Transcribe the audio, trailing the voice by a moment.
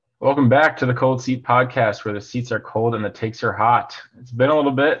Welcome back to the Cold Seat Podcast, where the seats are cold and the takes are hot. It's been a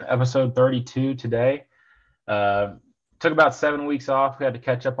little bit, episode 32 today. Uh, Took about 7 weeks off. We had to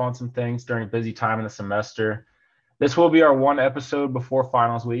catch up on some things during a busy time in the semester. This will be our one episode before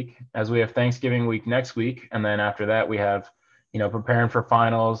finals week, as we have Thanksgiving week next week, and then after that we have, preparing for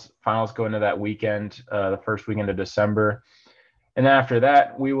finals. Finals go into that weekend, the first weekend of December, and then after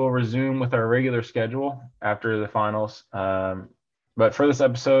that we will resume with our regular schedule after the finals. But for this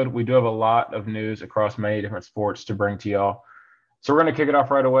episode, we do have a lot of news across many different sports to bring to y'all. So we're going to kick it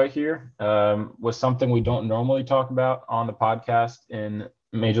off right away here with something we don't normally talk about on the podcast in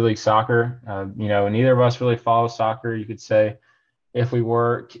Major League Soccer. Neither of us really follow soccer. You could say if we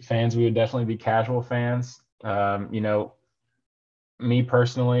were fans, we would definitely be casual fans. Me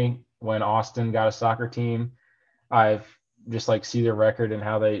personally, when Austin got a soccer team, I've just see their record and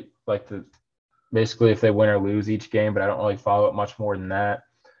how they like to basically if they win or lose each game, but I don't really follow it much more than that.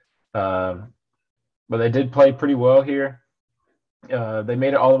 But they did play pretty well here. They made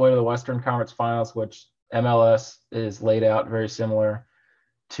it all the way to the Western Conference Finals, which MLS is laid out very similar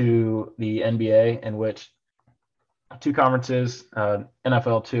to the NBA, in which two conferences,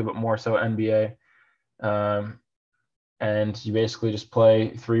 NFL too, but more so NBA. And you basically just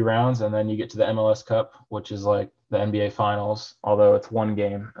play 3 rounds, and then you get to the MLS Cup, which is like the NBA Finals, although it's one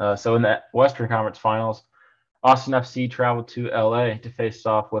game. So in the Western Conference Finals, Austin FC traveled to LA to face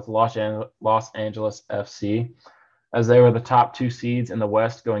off with Los Angeles FC, as they were the top 2 seeds in the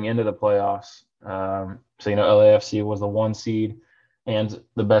West going into the playoffs. LAFC was the 1 seed and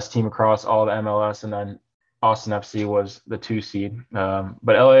the best team across all the MLS, and then Austin FC was the 2 seed. But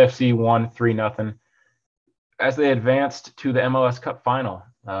LAFC won 3-0 as they advanced to the MLS Cup final.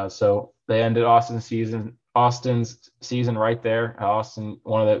 So they ended Austin's season right there. Austin,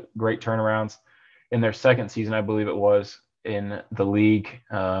 one of the great turnarounds in their second season, I believe it was, in the league.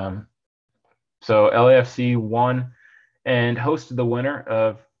 So LAFC won and hosted the winner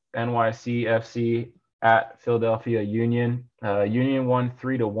of NYCFC at Philadelphia Union. Union won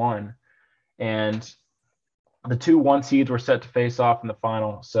 3-1, and the 2 1 seeds were set to face off in the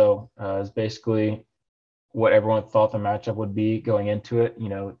final. So it's basically what everyone thought the matchup would be going into it.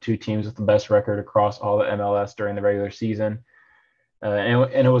 2 teams with the best record across all the MLS during the regular season.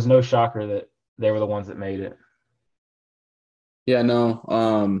 And it was no shocker that they were the ones that made it. Yeah,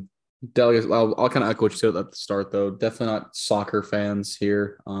 no. Delegates, I'll kind of echo what you said at the start, though. Definitely not soccer fans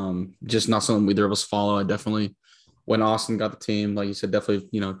here. Just not something either of us follow. I definitely, when Austin got the team, like you said, definitely,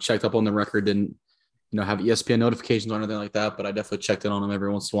 checked up on the record, didn't, have ESPN notifications or anything like that, but I definitely checked in on them every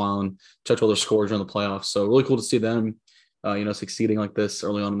once in a while and checked all their scores during the playoffs. So really cool to see them, succeeding like this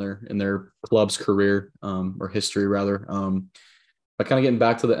early on in their club's career, or history rather. But kind of getting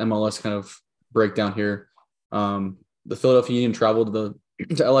back to the MLS kind of breakdown here. The Philadelphia Union traveled to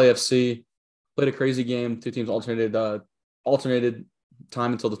LAFC, played a crazy game. 2 teams alternated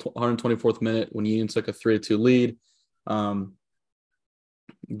time until the 124th minute when Union took a 3-2 lead.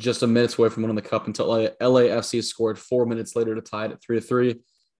 Just a minutes away from winning the cup until LAFC scored 4 minutes later to tie it at 3-3,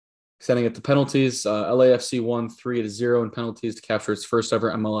 sending it to penalties. LAFC won 3-0 in penalties to capture its first ever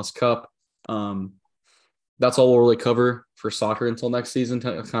MLS Cup. That's all we'll really cover for soccer until next season.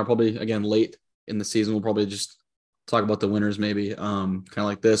 Kind of probably, again, late in the season, we'll probably just talk about the winners maybe, kind of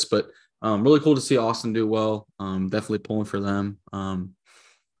like this. But really cool to see Austin do well. Definitely pulling for them. But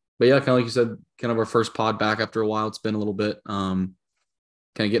yeah, kind of like you said, kind of our first pod back after a while. It's been a little bit.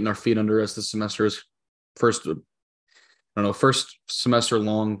 Kind of getting our feet under us. This semester is first semester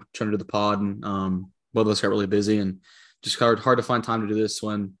long trying to do the pod, and both of us got really busy and just hard to find time to do this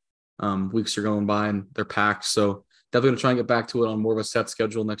when weeks are going by and they're packed. So definitely gonna try and get back to it on more of a set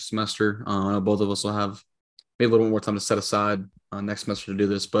schedule next semester. I know both of us will have maybe a little more time to set aside next semester to do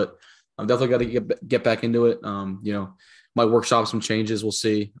this, but I've definitely got to get back into it. Might workshop some changes. We'll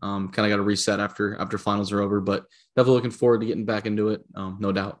see. Kind of got to reset after finals are over, but definitely looking forward to getting back into it.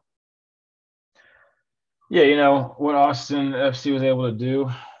 No doubt. Yeah, what Austin FC was able to do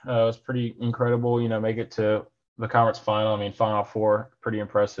was pretty incredible. Make it to the conference final. I mean, Final Four, pretty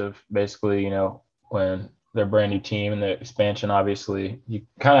impressive. Basically, when their brand new team and the expansion, obviously, you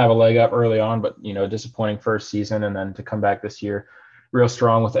kind of have a leg up early on, but disappointing first season, and then to come back this year, real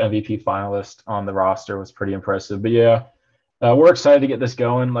strong with the MVP finalist on the roster was pretty impressive. But yeah, we're excited to get this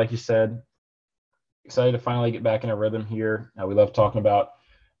going, like you said. Excited to finally get back in a rhythm here. We love talking about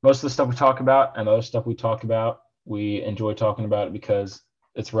most of the stuff we talk about, and the other stuff we talk about, we enjoy talking about it because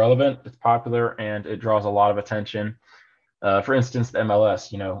it's relevant, it's popular, and it draws a lot of attention. For instance, the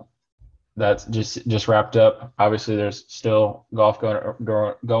MLS, that's just wrapped up. Obviously, there's still golf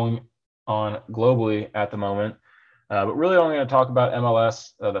going on globally at the moment. But really only going to talk about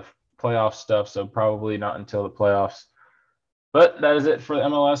MLS, the playoff stuff, so probably not until the playoffs. But that is it for the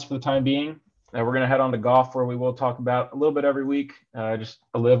MLS for the time being. We're going to head on to golf, where we will talk about a little bit every week, just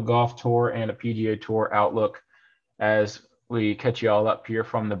a LIV Golf Tour and a PGA Tour outlook as we catch you all up here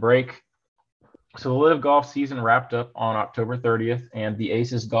from the break. So the LIV Golf season wrapped up on October 30th, and the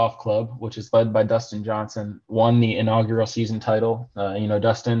Aces Golf Club, which is led by Dustin Johnson, won the inaugural season title.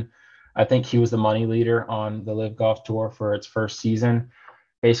 Dustin, I think he was the money leader on the LIV Golf Tour for its first season,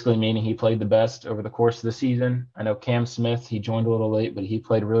 basically meaning he played the best over the course of the season. I know Cam Smith, he joined a little late, but he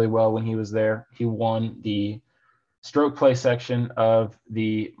played really well when he was there. He won the stroke play section of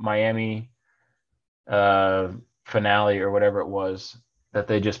the Miami finale or whatever it was that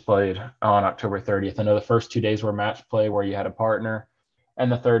they just played on October 30th. I know the first 2 days were match play where you had a partner,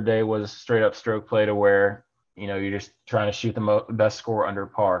 and the third day was straight up stroke play to where, you're just trying to shoot the best score under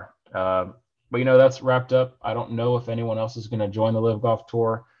par. But that's wrapped up. I don't know if anyone else is going to join the LIV Golf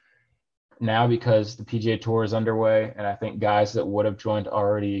Tour now because the PGA Tour is underway, and I think guys that would have joined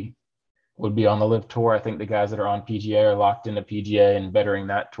already would be on the LIV Tour. I think the guys that are on PGA are locked into PGA and bettering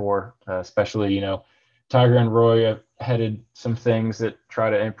that tour, especially, Tiger and Roy have headed some things that try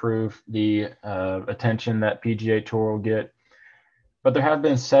to improve the attention that PGA Tour will get. But there have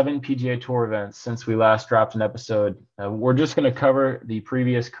been 7 PGA Tour events since we last dropped an episode. We're just going to cover the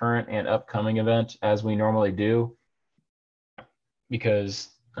previous, current, and upcoming event as we normally do, because,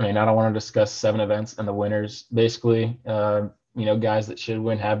 I don't want to discuss 7 events and the winners. Basically, guys that should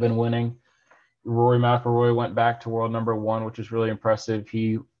win have been winning. Rory McIlroy went back to world number 1, which was really impressive.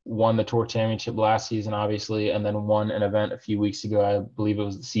 He won the Tour Championship last season, obviously, and then won an event a few weeks ago. I believe it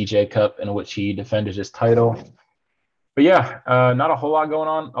was the CJ Cup, in which he defended his title. But yeah, not a whole lot going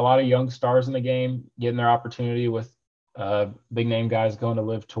on. A lot of young stars in the game getting their opportunity with big name guys going to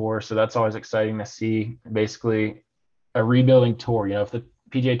LIV Tour. So that's always exciting to see. Basically, a rebuilding tour. If the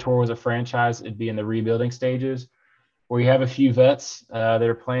PGA Tour was a franchise, it'd be in the rebuilding stages, where you have a few vets that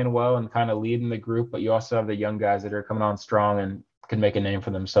are playing well and kind of leading the group, but you also have the young guys that are coming on strong and can make a name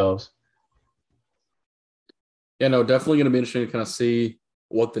for themselves. Yeah, no, definitely going to be interesting to kind of see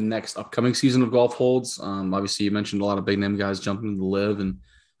what the next upcoming season of golf holds. Obviously, you mentioned a lot of big name guys jumping into the LIV, and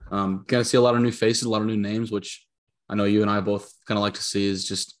going to see a lot of new faces, a lot of new names, which I know you and I both kind of like to see, is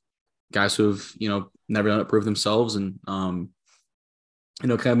just guys who have, never done it, prove themselves. And, kind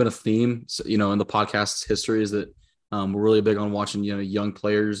of been a theme, in the podcast's history is that we're really big on watching, young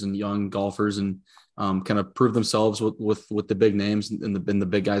players and young golfers and kind of prove themselves with the big names and the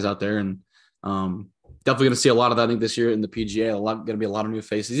big guys out there. And definitely going to see a lot of that, I think, this year in the PGA. Going to be a lot of new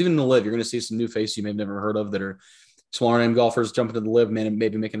faces. Even in the LIV, you're going to see some new faces you may have never heard of that are smaller name golfers jumping to the LIV,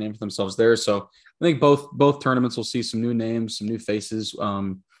 maybe make a name for themselves there. So I think both tournaments will see some new names, some new faces,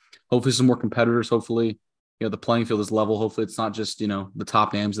 hopefully some more competitors. Hopefully, the playing field is level. Hopefully it's not just, the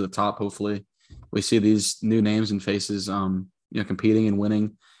top names at the top. Hopefully we see these new names and faces, competing and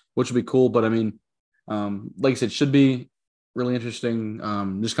winning, which would be cool. But like I said, it should be really interesting.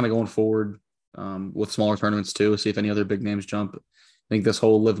 Just kind of going forward with smaller tournaments too, see if any other big names jump. I think this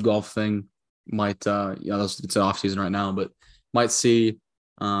whole LIV Golf thing might, it's an off season right now, but might see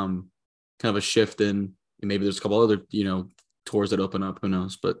kind of a shift in maybe there's a couple other, tours that open up. Who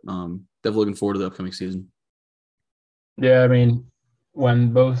knows? But definitely looking forward to the upcoming season. Yeah,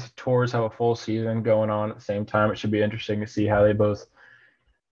 when both tours have a full season going on at the same time, it should be interesting to see how they both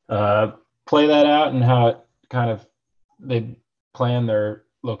play that out and how it kind of they plan their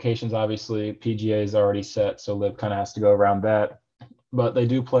locations. Obviously, PGA is already set, so LIV kind of has to go around that. But they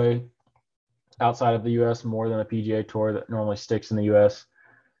do play outside of the U.S. more than a PGA Tour that normally sticks in the U.S.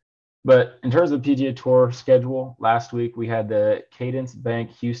 But in terms of the PGA Tour schedule, last week we had the Cadence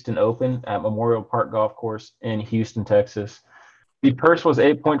Bank Houston Open at Memorial Park Golf Course in Houston, Texas. The purse was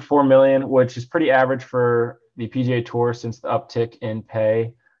 $8.4 million, which is pretty average for the PGA Tour since the uptick in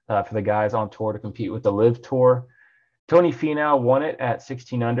pay for the guys on tour to compete with the LIV Tour. Tony Finau won it at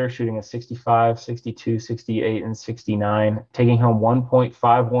 16 under, shooting a 65, 62, 68, and 69, taking home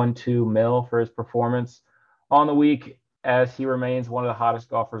 $1.512 million for his performance on the week, as he remains one of the hottest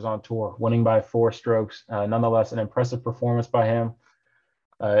golfers on tour, winning by 4 strokes. Nonetheless, an impressive performance by him.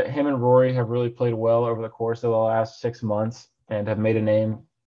 Him and Rory have really played well over the course of the last 6 months and have made a name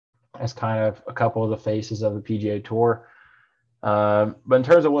as kind of a couple of the faces of the PGA Tour. But in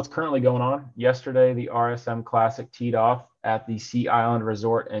terms of what's currently going on, yesterday the RSM Classic teed off at the Sea Island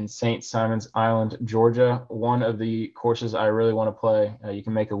Resort in St. Simons Island, Georgia. One of the courses I really want to play. You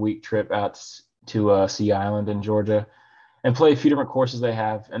can make a week trip out to Sea Island in Georgia and play a few different courses they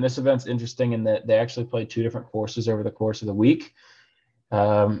have. And this event's interesting in that they actually play 2 different courses over the course of the week.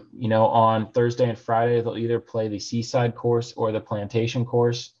 On Thursday and Friday, they'll either play the Seaside course or the Plantation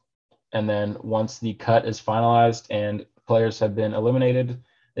course. And then once the cut is finalized and players have been eliminated,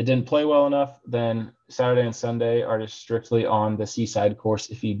 they didn't play well enough, then Saturday and Sunday are just strictly on the Seaside course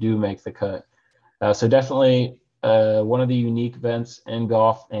if you do make the cut. So definitely one of the unique events in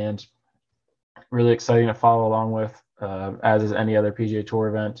golf and really exciting to follow along with, as is any other PGA Tour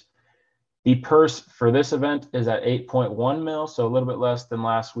event. The purse for this event is at 8.1 mil, so a little bit less than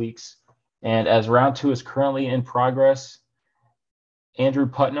last week's. And as round two is currently in progress, Andrew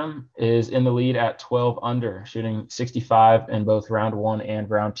Putnam is in the lead at 12 under, shooting 65 in both round one and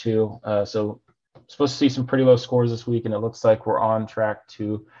round two. So supposed to see some pretty low scores this week, and it looks like we're on track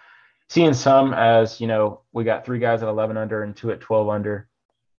to seeing some, as we got 3 guys at 11 under and 2 at 12 under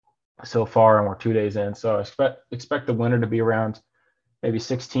so far, and we're 2 days in. So I expect the winner to be around maybe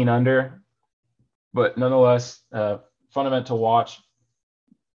 16 under, but nonetheless, fun event to watch.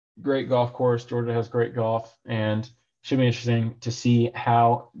 Great golf course. Georgia has great golf, and should be interesting to see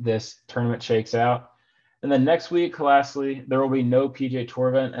how this tournament shakes out. And then next week, lastly, there will be no PGA Tour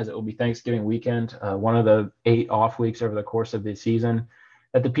event, as it will be Thanksgiving weekend, one of the 8 off weeks over the course of the season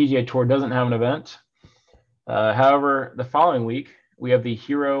that the PGA Tour doesn't have an event. However, the following week, we have the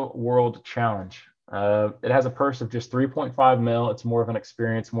Hero World Challenge. It has a purse of just 3.5 mil. It's more of an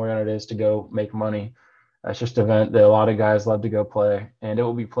experience more than it is to go make money. It's just an event that a lot of guys love to go play, and it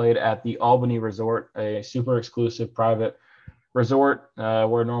will be played at the Albany Resort, a super exclusive private resort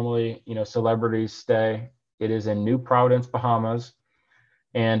where normally celebrities stay. It is in New Providence, Bahamas,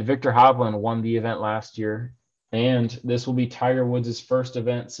 and Victor Hovland won the event last year. And this will be Tiger Woods' first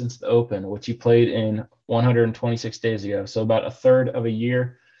event since the Open, which he played in 126 days ago. So about a third of a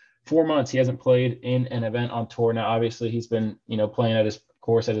year, 4 months he hasn't played in an event on tour. Now, obviously, he's been playing at his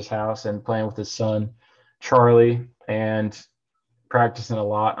course at his house and playing with his son Charlie and practicing a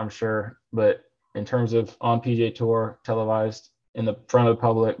lot, I'm sure. But in terms of on PGA Tour, televised in the front of the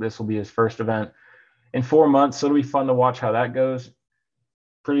public, this will be his first event in 4 months. So it'll be fun to watch how that goes.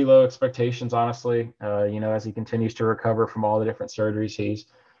 Pretty low expectations, honestly, as he continues to recover from all the different surgeries he's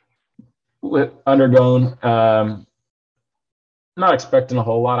undergone. Not expecting a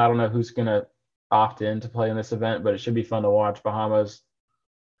whole lot. I don't know who's going to opt in to play in this event, but it should be fun to watch. Bahamas,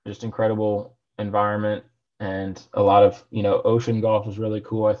 just incredible environment, and a lot of ocean golf is really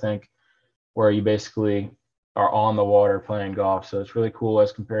cool, I think, where you basically are on the water playing golf. So it's really cool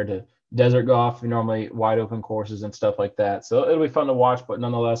as compared to desert golf, normally wide open courses and stuff like that. So it'll be fun to watch, but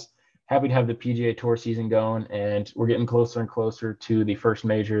nonetheless, happy to have the PGA Tour season going, and we're getting closer and closer to the first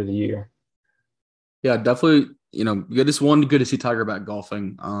major of the year. Yeah, definitely. Good to see Tiger back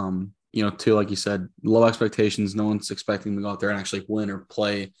golfing. Too, like you said, low expectations. No one's expecting to go out there and actually win or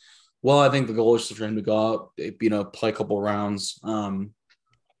play. Well, I think the goal is for him to go out, play a couple rounds, and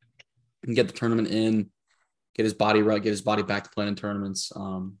get the tournament in, get his body right, get his body back to playing in tournaments.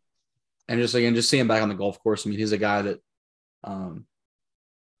 And just see him back on the golf course. I mean, he's a guy that,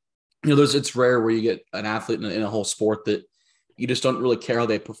 it's rare where you get an athlete in a whole sport that you just don't really care how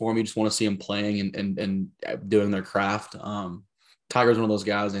they perform. You just want to see them playing and doing their craft. Tiger's one of those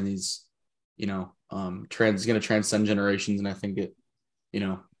guys, and he's, he's going to transcend generations. And I think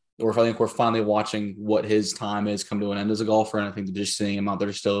I think we're finally watching what his time is come to an end as a golfer. And I think that just seeing him out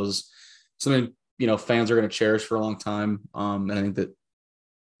there still is something, fans are going to cherish for a long time. And I think that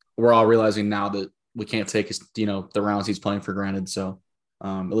we're all realizing now that we can't take his, the rounds he's playing for granted. So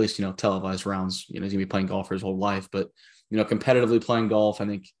at least, televised rounds, he's going to be playing golf for his whole life. But, competitively playing golf, I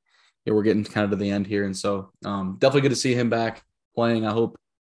think we're getting kind of to the end here. And so definitely good to see him back playing. I hope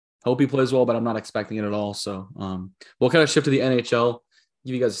he plays well, but I'm not expecting it at all. So we'll kind of shift to the NHL,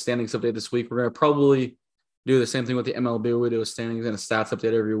 give you guys a standings update this week. We're going to probably do the same thing with the MLB. We do a standings and a stats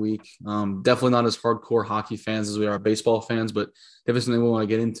update every week. Definitely not as hardcore hockey fans as we are baseball fans, but definitely something we want to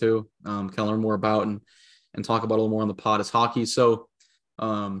get into, kind of learn more about and talk about a little more on the pod is hockey. So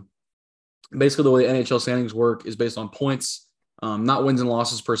basically the way the NHL standings work is based on points, not wins and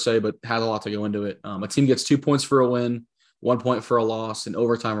losses per se, but has a lot to go into it. A team gets 2 points for a win, 1 point for a loss in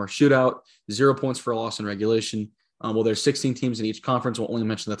overtime or shootout, 0 points for a loss in regulation. There's 16 teams in each conference. We'll only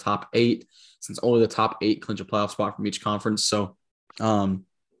mention the top 8 since only the top 8 clinch a playoff spot from each conference. So, I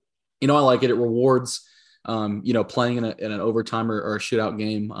like it. It rewards, playing in an overtime or a shootout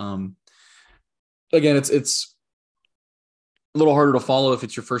game. Again, it's a little harder to follow if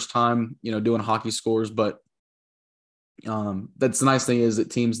it's your first time, doing hockey scores. But that's the nice thing is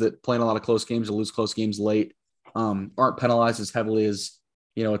that teams that play in a lot of close games or lose close games late aren't penalized as heavily as,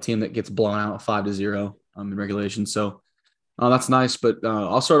 a team that gets blown out 5-0 in regulation. So that's nice. But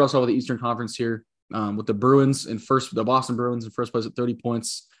I'll start us off with the Eastern Conference here. with the Bruins the Boston Bruins in first place at 30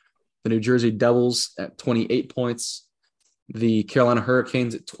 points, the New Jersey Devils at 28 points, the Carolina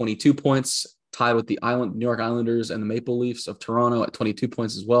Hurricanes at 22 points, tied with the New York Islanders and the Maple Leafs of Toronto at 22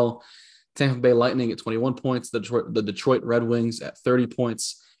 points as well. Tampa Bay Lightning at 21 points, the Detroit Red Wings at 30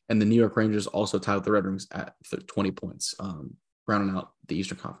 points, and the New York Rangers also tied with the Red Wings at 20 points, rounding out the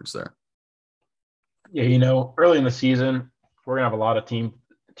Eastern Conference there. Yeah, early in the season, we're going to have a lot of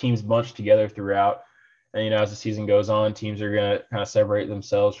teams bunched together throughout. And, as the season goes on, teams are going to kind of separate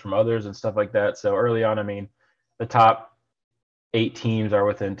themselves from others and stuff like that. So early on, the top 8 teams are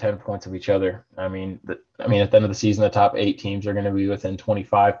within 10 points of each other. At the end of the season, the top 8 teams are going to be within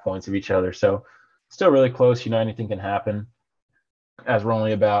 25 points of each other. So still really close. Anything can happen as we're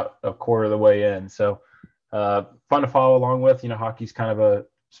only about a quarter of the way in. So fun to follow along with. Hockey's kind of a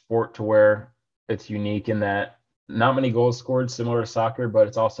sport to where it's unique in that not many goals scored, similar to soccer, but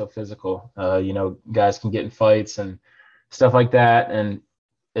it's also physical. Guys can get in fights and stuff like that. And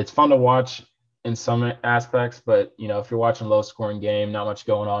it's fun to watch in some aspects, but if you're watching a low scoring game, not much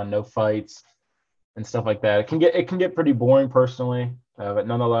going on, no fights and stuff like that, it can get pretty boring personally. But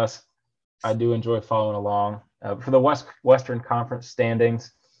nonetheless, I do enjoy following along. For the Western Conference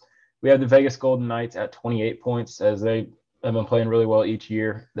standings, we have the Vegas Golden Knights at 28 points, as they have been playing really well each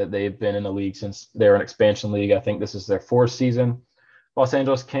year that they've been in the league since they're an expansion league. I think this is their 4th season. Los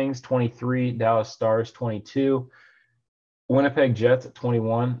Angeles Kings, 23. Dallas Stars, 22. Winnipeg Jets at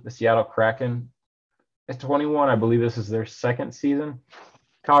 21. The Seattle Kraken at 21. I believe this is their 2nd season.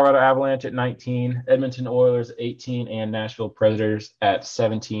 Colorado Avalanche at 19. Edmonton Oilers at 18. And Nashville Predators at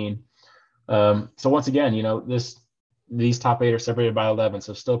 17. So once again, these top 8 are separated by 11,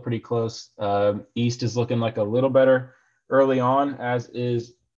 so still pretty close. East is looking like a little better early on, as it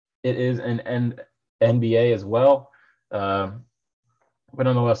is in NBA as well. But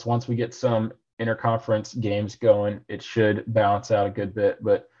nonetheless, once we get some interconference games going, it should balance out a good bit.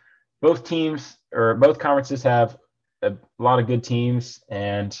 But both conferences have a lot of good teams,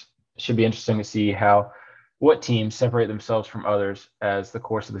 and it should be interesting to see what teams separate themselves from others as the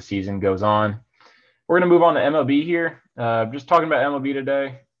course of the season goes on. We're going to move on to MLB here. Just talking about MLB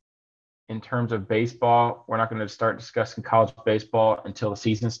today. In terms of baseball, we're not going to start discussing college baseball until the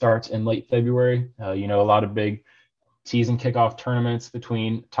season starts in late February. A lot of big season kickoff tournaments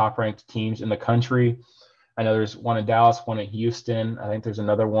between top-ranked teams in the country. I know there's one in Dallas, one in Houston. I think there's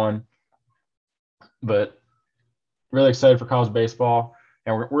another one. But really excited for college baseball.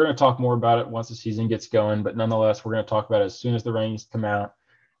 And we're going to talk more about it once the season gets going. But nonetheless, we're going to talk about it as soon as the rankings come out.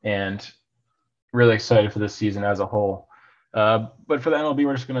 And really excited for this season as a whole. But for the MLB,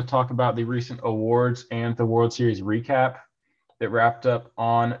 we're just going to talk about the recent awards and the World Series recap that wrapped up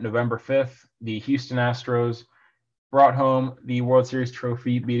on November 5th. The Houston Astros brought home the World Series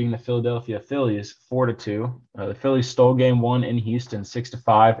trophy, beating the Philadelphia Phillies 4-2. The Phillies stole Game 1 in Houston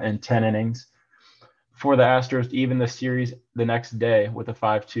 6-5 in 10 innings for the Astros to even the series the next day with a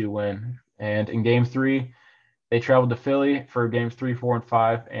 5-2 win. And in Game 3, they traveled to Philly for Games 3, 4, and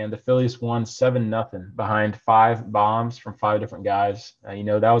 5, and the Phillies won 7-0 behind 5 bombs from 5 different guys.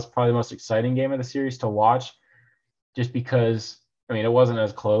 That was probably the most exciting game of the series to watch, just because it wasn't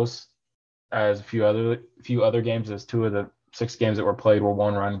as close as a few other games, as 2 of the 6 games that were played were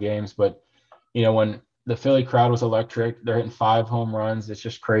 1-run games. But when the Philly crowd was electric, they're hitting 5 home runs. It's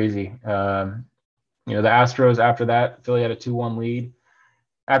just crazy. The Astros, after that, Philly had a 2-1 lead.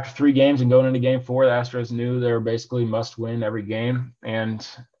 After 3 games and going into Game 4, the Astros knew they were basically must win every game, and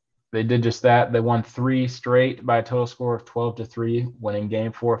they did just that. They won 3 straight by a total score of 12-3, winning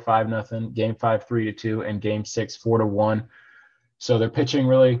Game 4 5-0, Game 5 3-2, and Game 6 4-1. So their pitching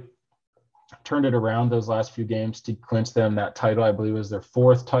really turned it around those last few games to clinch them that title. I believe it was their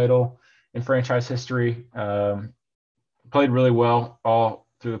 4th title in franchise history. Played really well all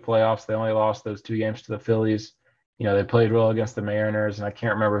through the playoffs. They only lost those 2 games to the Phillies. They played well against the Mariners, and I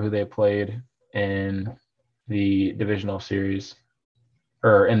can't remember who they played in the divisional series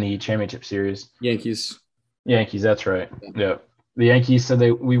or in the championship series. Yankees, that's right. Yeah. The Yankees said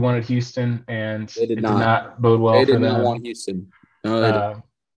we wanted Houston, and they did did not bode well for them. They did not want Houston. No, they didn't.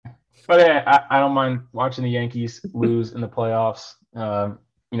 But yeah, I don't mind watching the Yankees lose in the playoffs. A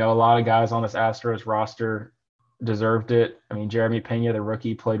lot of guys on this Astros roster deserved it. Jeremy Pena, the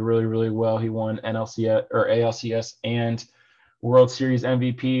rookie, played really, really well. He won NLCS or ALCS and World Series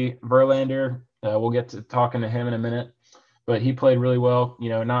MVP. Verlander, we'll get to talking to him in a minute, but he played really well.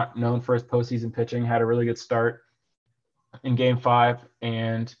 Not known for his postseason pitching, had a really good start in Game 5.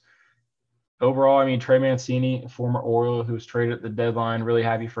 And overall, Trey Mancini, a former Oriole who was traded at the deadline, really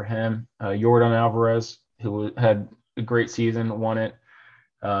happy for him. Yordan Alvarez, who had a great season, won it.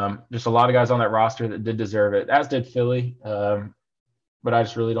 Just a lot of guys on that roster that did deserve it, as did Philly. But I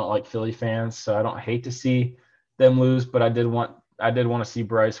just really don't like Philly fans, so I don't hate to see them lose. But I did want to see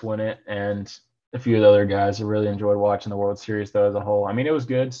Bryce win it, and a few of the other guys. I really enjoyed watching the World Series though as a whole. I mean, it was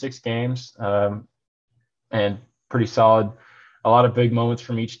good, 6 games, and pretty solid. A lot of big moments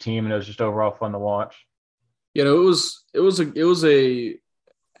from each team, and it was just overall fun to watch. It was a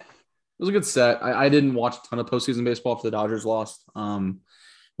good set. I didn't watch a ton of postseason baseball after the Dodgers lost,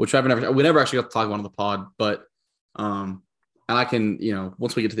 which we never actually got to talk about on the pod. But and I can,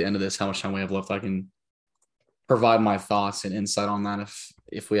 once we get to the end of this, how much time we have left, I can provide my thoughts and insight on that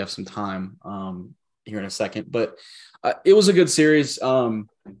if we have some time here in a second. But it was a good series.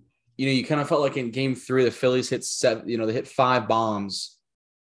 You kind of felt like in Game 3, the Phillies hit they hit 5 bombs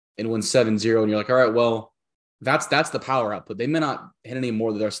and won 7-0, and you're like, all right, well, that's the power output. They may not hit any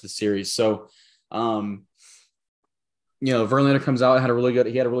more the rest of the series. So, Verlander comes out, he had a really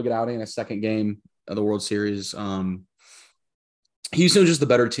good outing in a second game of the World Series. Houston was just the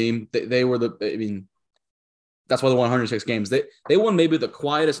better team. They were that's why they won 106 games. They won maybe the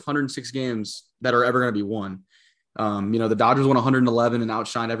quietest 106 games that are ever going to be won. The Dodgers won 111 and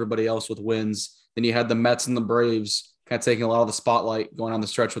outshined everybody else with wins. Then you had the Mets and the Braves kind of taking a lot of the spotlight going on the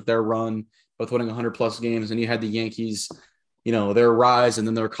stretch with their run, both winning 100-plus games. And you had the Yankees, their rise, and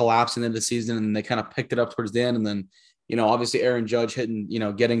then they were collapsing into the season, and they kind of picked it up towards the end. And then, obviously Aaron Judge hitting,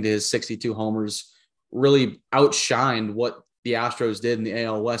 getting to his 62 homers really outshined what the Astros did in the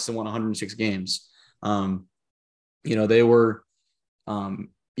AL West and won 106 games. They were,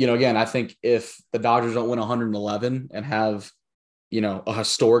 again, I think if the Dodgers don't win 111 and have, a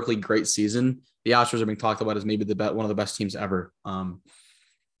historically great season, the Astros are being talked about as maybe one of the best teams ever.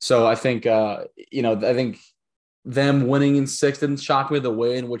 So I think, I think them winning in 6 didn't shock me. The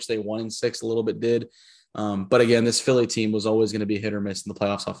way in which they won in 6 a little bit did. But again, this Philly team was always going to be hit or miss in the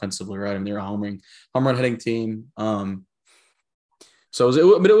playoffs offensively, right? I mean, they're a home run hitting team. But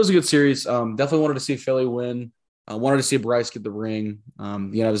it was a good series. Definitely wanted to see Philly win. I wanted to see Bryce get the ring. It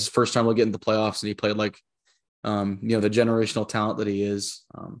was his first time getting the playoffs, and he played like, the generational talent that he is.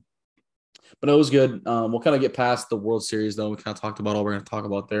 But it was good. We'll kind of get past the World Series, though. We kind of talked about all we're going to talk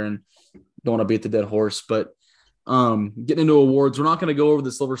about there, and don't want to beat the dead horse. But getting into awards, we're not going to go over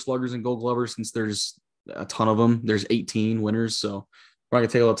the Silver Sluggers and Gold Glovers since there's a ton of them. There's 18 winners, so we're not going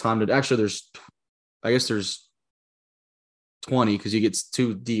to take a little time to. Actually, there's 20 because you get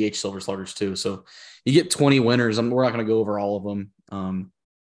 2 DH Silver Sluggers too. So you get 20 winners. We're not going to go over all of them.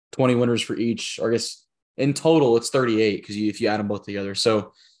 20 winners for each. Or I guess in total it's 38 because if you add them both together.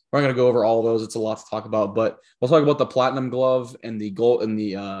 So we're not going to go over all of those. It's a lot to talk about, but we'll talk about the Platinum Glove and the gold and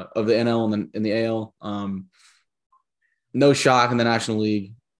the of the NL and in the AL. No shock in the National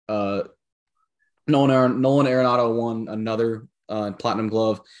League. Nolan Arenado won another Platinum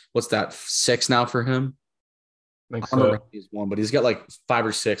Glove. What's that? 6 now for him. I think I don't remember so. if he's 1, but he's got like 5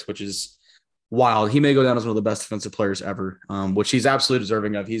 or 6, which is wild. He may go down as one of the best defensive players ever, which he's absolutely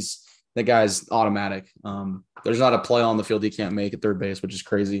deserving of. The guy's automatic. There's not a play on the field he can't make at third base, which is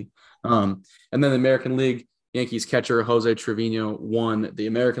crazy. And then the American League, Yankees catcher Jose Trevino won the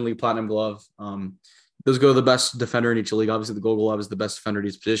American League Platinum Glove. Those go to the best defender in each league. Obviously, the Gold Glove is the best defender in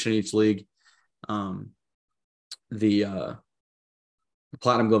each position in each league. The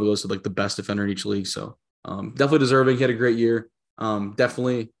Platinum Glove goes to like the best defender in each league. So definitely deserving. He had a great year.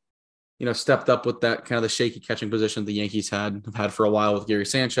 Definitely, stepped up with that kind of the shaky catching position the Yankees have had for a while with Gary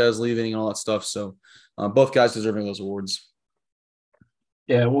Sanchez leaving and all that stuff. So both guys deserving those awards.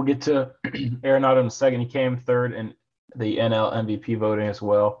 Yeah, we'll get to Arenado in a second. He came third in the NL MVP voting as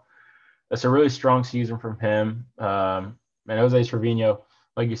well. That's a really strong season from him. And Jose Trevino,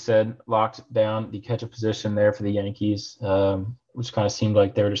 like you said, locked down the catcher position there for the Yankees, which kind of seemed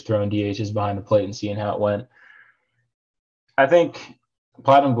like they were just throwing DHs behind the plate and seeing how it went. I think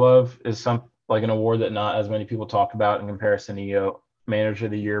Platinum Glove is an award that not as many people talk about in comparison to Manager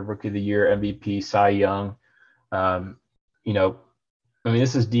of the Year, Rookie of the Year, MVP, Cy Young.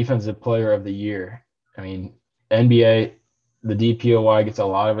 This is Defensive Player of the Year. NBA, the DPOY gets a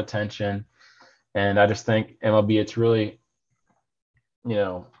lot of attention, and I just think MLB, it's really,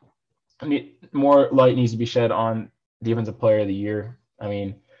 more light needs to be shed on Defensive Player of the Year.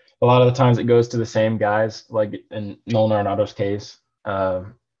 A lot of the times it goes to the same guys, like in Nolan Arenado's case. I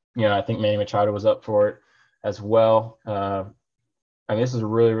think Manny Machado was up for it as well. This is a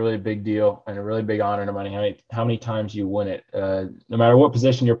really, really big deal and a really big honor, no matter how many times you win it. No matter what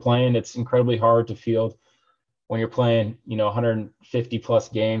position you're playing, it's incredibly hard to field when you're playing, 150 plus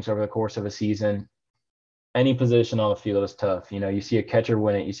games over the course of a season. Any position on the field is tough. You see a catcher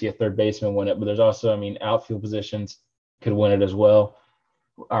win it, you see a third baseman win it, but there's also, outfield positions could win it as well.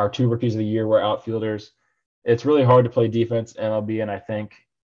 our two rookies of the year were outfielders. It's really hard to play defense in MLB, and I think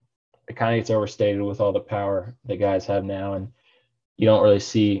it kind of gets overstated with all the power that guys have now, and you don't really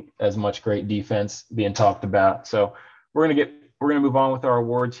see as much great defense being talked about. So we're gonna move on with our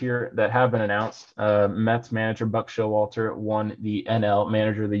awards here that have been announced. Mets manager Buck Showalter won the NL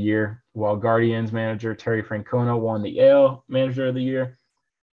Manager of the Year, while Guardians manager Terry Francona won the AL Manager of the Year.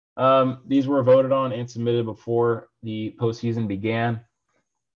 These were voted on and submitted before the postseason began.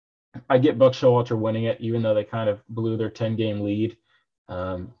 I get Buck Showalter winning it, even though they kind of blew their 10-game lead.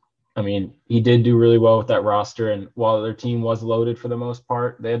 I mean, he did do really well with that roster, and while their team was loaded for the most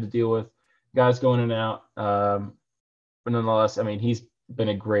part, they had to deal with guys going in and out. But nonetheless, I mean, he's been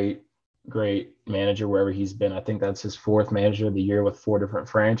a great manager wherever he's been. I think that's his fourth Manager of the Year with 4 different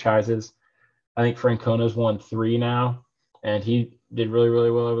franchises. I think Francona's won 3 now, and he did really,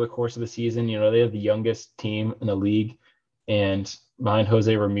 really well over the course of the season. You know, they have the youngest team in the league, and behind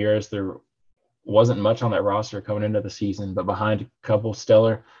Jose Ramirez, there wasn't much on that roster coming into the season, but behind a couple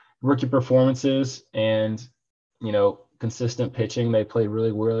stellar rookie performances and, you know, consistent pitching, they played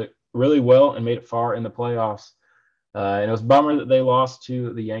really, really, really well and made it far in the playoffs. And it was a bummer that they lost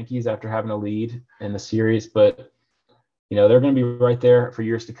to the Yankees after having a lead in the series, but, you know, they're going to be right there for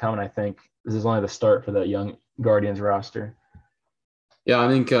years to come. And I think this is only the start for that young Guardians roster. Yeah, I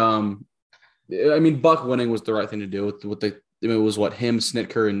think, I mean, Buck winning was the right thing to do with what they, I mean, it was what him,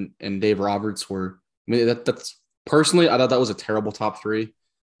 Snitker, and Dave Roberts were. I mean, that's personally, I thought that was a terrible top 3.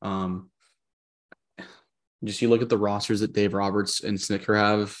 Just you look at the rosters that Dave Roberts and Snitker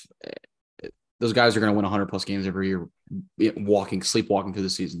have, those guys are going to win 100+ games every year, sleepwalking through the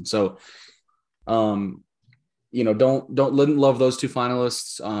season. So, you know, don't love those 2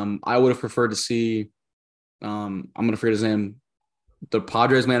 finalists. I would have preferred to see, I'm going to forget his name, the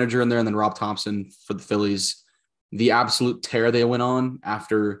Padres manager in there, and then Rob Thompson for the Phillies. The absolute tear they went on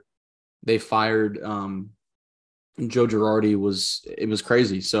after they fired Joe Girardi was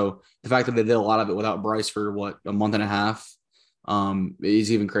crazy. So the fact that they did a lot of it without Bryce for a month and a half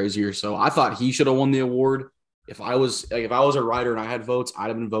is even crazier. So I thought he should have won the award. If I was a writer and I had votes, I'd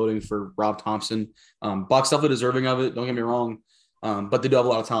have been voting for Rob Thompson. Buck's definitely deserving of it. Don't get me wrong, but they do have a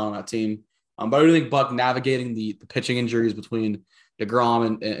lot of talent on that team. But I do think Buck navigating the pitching injuries between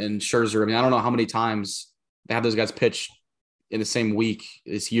DeGrom and Scherzer. I mean, I don't know how many times they have those guys pitch in the same week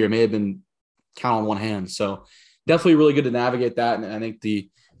this year. It may have been count on one hand. So definitely really good to navigate that. And I think the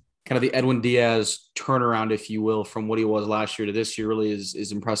kind of the Edwin Diaz turnaround, if you will, from what he was last year to this year really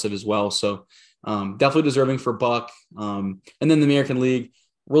is impressive as well. So definitely deserving for Buck. And then the American League,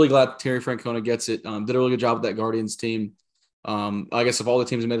 really glad Terry Francona gets it. Did a really good job with that Guardians team. I guess if all the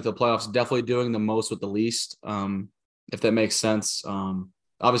teams made it to the playoffs, definitely doing the most with the least, if that makes sense.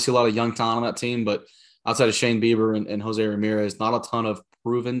 Obviously a lot of young talent on that team, but outside of Shane Bieber and Jose Ramirez, not a ton of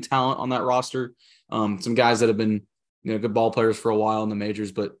proven talent on that roster. Some guys that have been, you know, good ball players for a while in the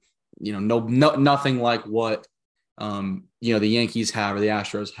majors, but, you know, nothing like what, you know, the Yankees have or the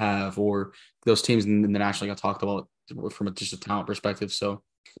Astros have, or those teams in the National League I talked about from just a talent perspective. So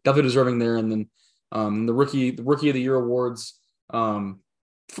definitely deserving there. And then the rookie of the year awards,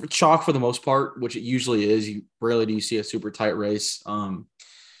 chalk for the most part, which it usually is. You rarely do you see a super tight race.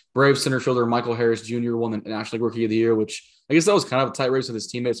 Braves center fielder Michael Harris Jr. won the National League Rookie of the Year, which I guess that was kind of a tight race with his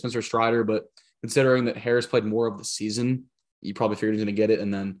teammate Spencer Strider, but considering that Harris played more of the season, you probably figured he was going to get it.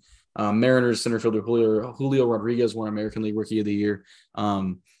 And then Mariners center fielder Julio Rodriguez won American League Rookie of the Year.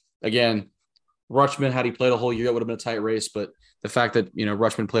 Again, Rutschman, had he played a whole year, that would have been a tight race, but the fact that, you know,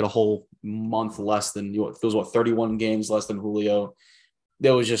 Rutschman played a whole month less than, it was 31 games less than Julio. He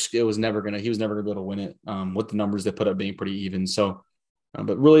was never going to be able to win it with the numbers they put up being pretty even. So,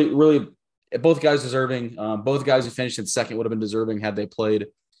 but really, really, both guys deserving. Both guys who finished in second would have been deserving had they played,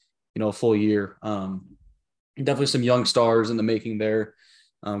 you know, a full year. Definitely some young stars in the making there.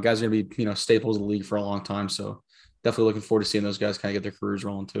 Guys are going to be, you know, staples of the league for a long time. So definitely looking forward to seeing those guys kind of get their careers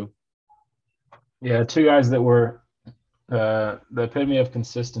rolling too. Yeah, 2 guys that were the epitome of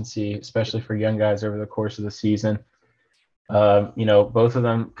consistency, especially for young guys over the course of the season. You know, both of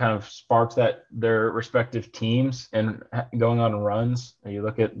them kind of sparked their respective teams and going on runs. You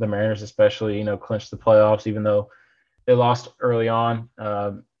look at the Mariners, especially, you know, clinched the playoffs, even though they lost early on.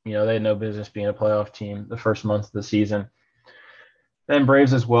 You know, they had no business being a playoff team the first month of the season. Then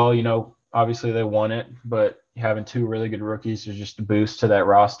Braves as well, you know, obviously they won it, but having 2 really good rookies is just a boost to that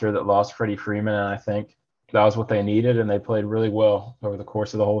roster that lost Freddie Freeman. And I think that was what they needed. And they played really well over the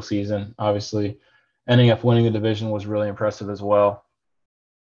course of the whole season. Obviously, ending up winning the division was really impressive as well.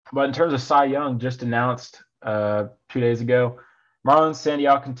 But in terms of Cy Young, just announced 2 days ago, Marlins, Sandy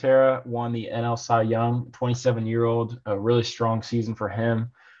Alcantara won the NL Cy Young, 27-year-old, a really strong season for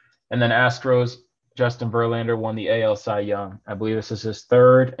him. And then Astros, Justin Verlander won the AL Cy Young. I believe this is his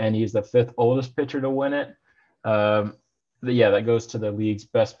third, and he's the fifth oldest pitcher to win it. Yeah, that goes to the league's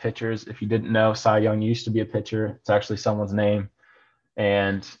best pitchers. If you didn't know, Cy Young used to be a pitcher. It's actually someone's name.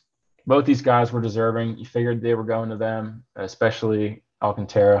 And both these guys were deserving. You figured they were going to them, especially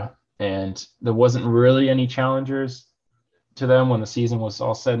Alcantara. And there wasn't really any challengers to them when the season was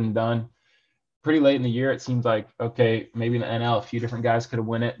all said and done. Pretty late in the year, it seems like, okay, maybe in the NL, a few different guys could have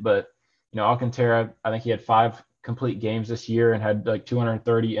won it. But, Alcantara, I think he had 5 complete games this year and had like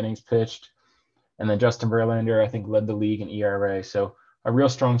 230 innings pitched. And then Justin Verlander, I think, led the league in ERA. So a real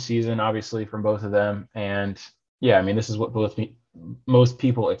strong season, obviously, from both of them. And yeah, I mean, this is what most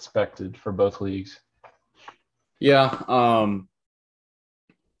people expected for both leagues. Yeah. I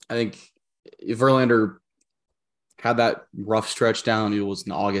think Verlander had that rough stretch down. It was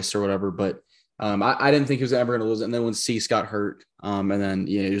in August or whatever, but I didn't think he was ever going to lose it. And then when Cease got hurt, and then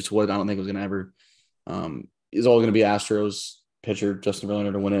it just was. I don't think it was going to ever. It's all going to be Astros pitcher Justin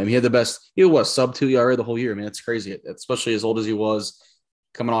Verlander to win it. I mean, he had the best. He was sub-2 ERA the whole year. I mean, it's crazy, especially as old as he was,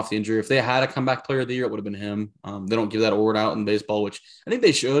 coming off the injury. If they had a comeback player of the year, it would have been him. They don't give that award out in baseball, which I think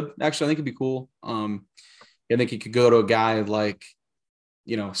they should. Actually, I think it'd be cool. I think you could go to a guy like,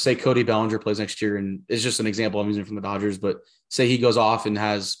 say Cody Bellinger plays next year, and it's just an example I'm using from the Dodgers, but say he goes off and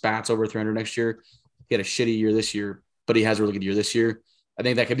has bats over 300 next year. He had a shitty year this year, but he has a really good year this year. I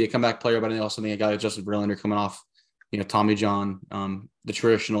think that could be a comeback player, but I also think a guy like Justin Verlander coming off, Tommy John, the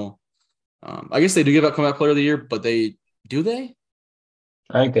traditional. I guess they do give out comeback player of the year, but do they?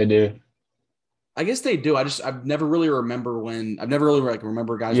 I think they do. I guess they do. I've never really remember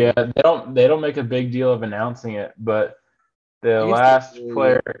remember guys. Yeah, they don't make a big deal of announcing it, but the last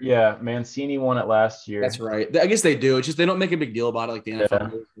player, Mancini won it last year. That's right. I guess they do. It's just they don't make a big deal about it like the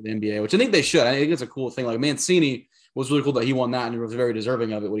NFL or the NBA, which I think they should. I think it's a cool thing. Like Mancini was really cool that he won that and he was very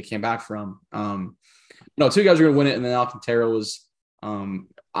deserving of it when he came back from. 2 guys were going to win it, and then Alcantara was.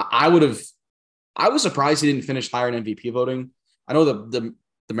 I was surprised he didn't finish higher in MVP voting. I know the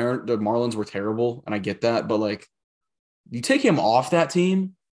Marlins were terrible, and I get that, but like, you take him off that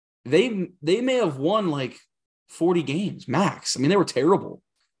team, they may have won like 40 games max. I mean, they were terrible.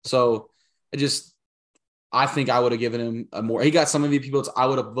 So I think I would have given him a more. He got some MVP votes. I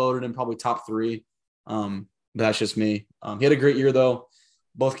would have voted him probably top 3. But that's just me. He had a great year though.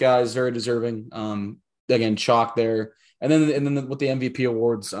 Both guys very deserving. Again, chalk there, and then with the MVP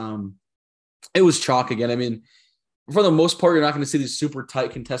awards, it was chalk again. I mean, for the most part, you're not going to see these super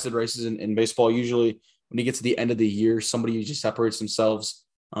tight contested races in baseball. Usually, when you get to the end of the year, somebody just separates themselves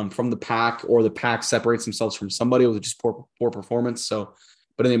from the pack, or the pack separates themselves from somebody with just poor performance. So,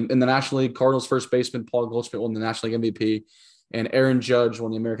 but in the National League, Cardinals first baseman Paul Goldschmidt won the National League MVP, and Aaron Judge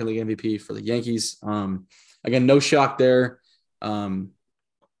won the American League MVP for the Yankees. Again, no shock there.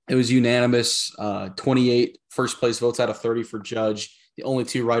 It was unanimous. 28 first place votes out of 30 for Judge. The only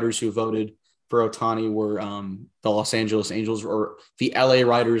 2 writers who voted for Ohtani were the Los Angeles Angels, or the LA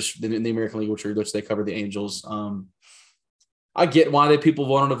writers in the American League, which they covered the Angels. I get why people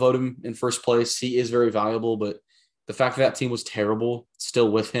wanted to vote him in first place. He is very valuable, but the fact that team was terrible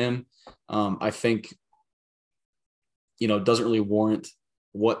still with him, I think, doesn't really warrant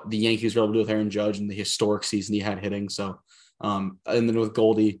what the Yankees were able to do with Aaron Judge and the historic season he had hitting. So, and then with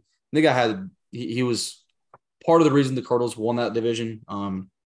Goldie, I think he was part of the reason the Cardinals won that division.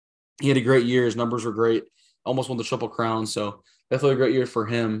 He had a great year. His numbers were great. Almost won the Triple Crown. So definitely a great year for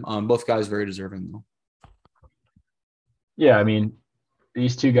him. Both guys very deserving though. Yeah, I mean,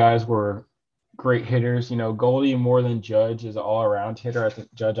 these 2 guys were great hitters. Goldie more than Judge is an all-around hitter. I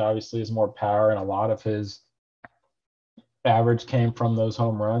think Judge obviously has more power, and a lot of his average came from those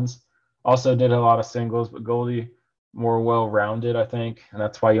home runs. Also did a lot of singles, but Goldie more well-rounded, I think, and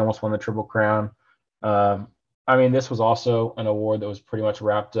that's why he almost won the Triple Crown. I mean, this was also an award that was pretty much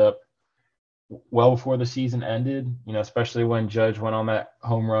wrapped up well before the season ended, especially when Judge went on that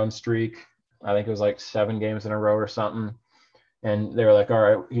home run streak. I think it was like 7 games in a row or something. And they were like, all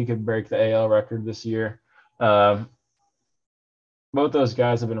right, he could break the AL record this year. Both those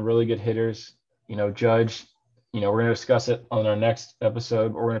guys have been really good hitters. Judge, we're going to discuss it on our next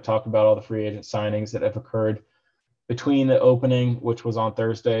episode. We're going to talk about all the free agent signings that have occurred between the opening, which was on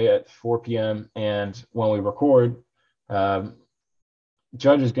Thursday at 4 p.m., and when we record.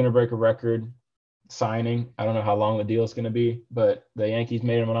 Judge is going to break a record signing. I don't know how long the deal is going to be, but the Yankees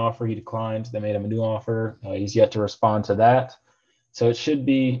made him an offer. He declined. They made him a new offer. He's yet to respond to that. So it should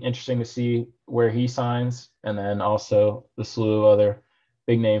be interesting to see where he signs, and then also the slew of other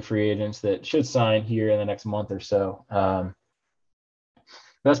big name free agents that should sign here in the next month or so.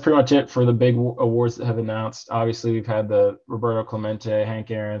 That's pretty much it for the big awards that have announced. Obviously, we've had the Roberto Clemente, Hank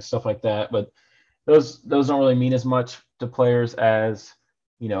Aaron, stuff like that, but those don't really mean as much to players as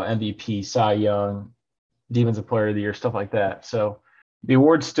MVP, Cy Young, Defensive Player of the Year, stuff like that. So the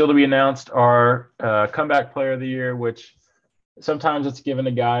awards still to be announced are Comeback Player of the Year, which sometimes it's given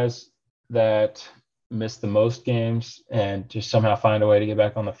to guys that miss the most games and just somehow find a way to get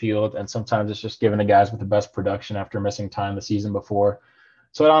back on the field, and sometimes it's just given to guys with the best production after missing time the season before.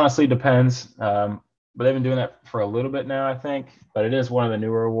 So it honestly depends. But they've been doing that for a little bit now, I think. But it is one of the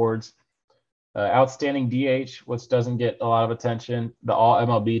newer awards. Outstanding DH, which doesn't get a lot of attention. The All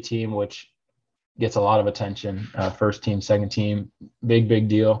MLB team, which gets a lot of attention. First team, second team, big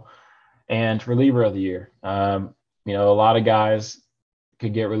deal. And reliever of the year. A lot of guys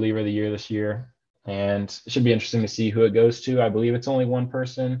could get reliever of the year this year, and it should be interesting to see who it goes to. I believe it's only one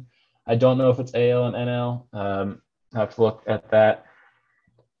person. I don't know if it's AL and NL. I have to look at that.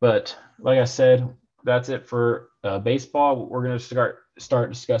 But like I said, that's it for baseball. We're going to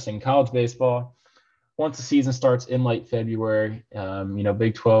start discussing college baseball once the season starts in late February.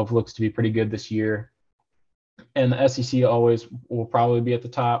 Big 12 looks to be pretty good this year, and the SEC always will probably be at the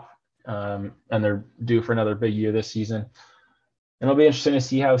top, and they're due for another big year this season. And it'll be interesting to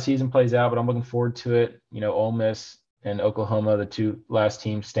see how the season plays out, but I'm looking forward to it. Ole Miss and Oklahoma, the two last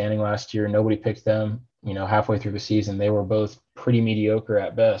teams standing last year, nobody picked them. Halfway through the season, they were both pretty mediocre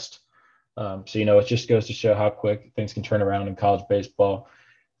at best. It just goes to show how quick things can turn around in college baseball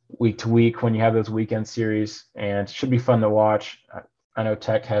week to week when you have those weekend series, and it should be fun to watch. I know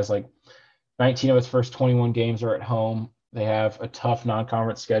Tech has like 19 of its first 21 games are at home. They have a tough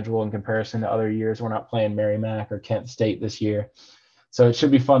non-conference schedule in comparison to other years. We're not playing Merrimack or Kent State this year. So it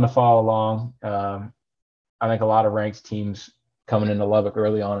should be fun to follow along. I think a lot of ranked teams coming into Lubbock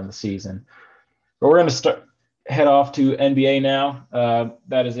early on in the season. But we're going to head off to NBA now.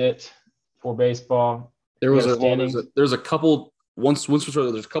 That is it for baseball. There's a couple once we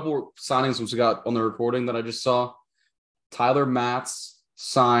started, there's a couple signings once we got on the recording that I just saw. Tyler Matz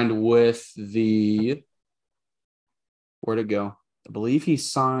signed with where'd it go? I believe he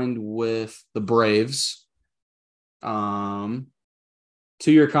signed with the Braves. 2-year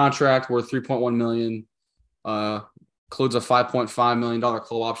contract worth $3.1 million. Includes a $5.5 million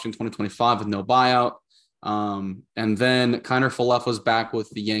club option in 2025 with no buyout. And then Kiner Falefa's back with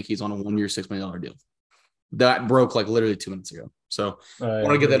the Yankees on a 1-year, $6 million deal. That broke like literally 2 minutes ago. So I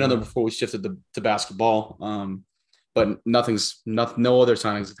want to get that in there before we shifted to basketball. But no other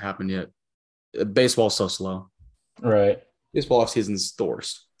signings have happened yet. Baseball's so slow. Right. Baseball off season's the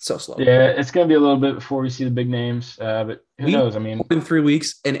worst. So slow. Yeah, it's going to be a little bit before we see the big names. But who knows? I mean, in 3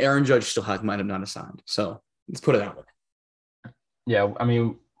 weeks, and Aaron Judge still might have not signed. So let's put it that way. Yeah, I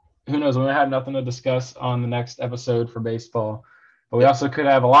mean, who knows? We might have nothing to discuss on the next episode for baseball, but we also could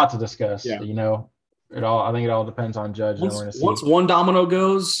have a lot to discuss. Yeah. I think it all depends on Judge. Once one domino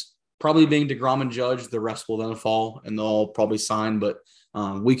goes, probably being DeGrom and Judge, the rest will then fall, and they'll probably sign. But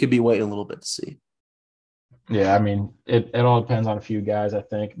we could be waiting a little bit to see. Yeah, I mean, it all depends on a few guys, I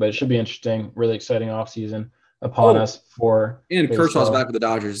think, but it should be interesting. Really exciting offseason upon us for and baseball. Kershaw's back with the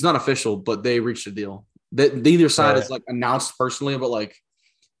Dodgers. It's not official, but they reached a deal. Neither side is like announced personally, but like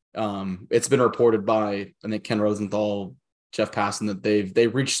it's been reported by I think Ken Rosenthal, Jeff Passan that they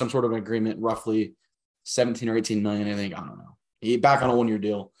reached some sort of an agreement, roughly 17 or 18 million. I think, I don't know. He back on a 1-year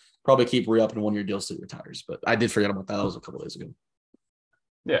deal. Probably keep re-upping 1-year deals till he retires. But I did forget about that. That was a couple days ago.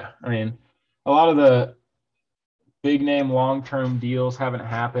 Yeah, I mean, a lot of the big name long-term deals haven't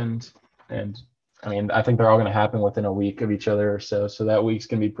happened, and I mean, I think they're all going to happen within a week of each other or so. So that week's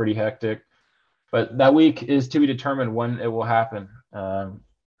going to be pretty hectic. But that week is to be determined when it will happen. But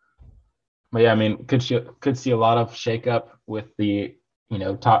yeah, I mean, could see a lot of shakeup with the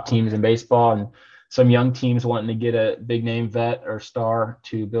top teams in baseball and some young teams wanting to get a big name vet or star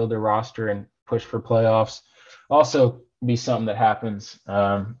to build their roster and push for playoffs. Also, be something that happens.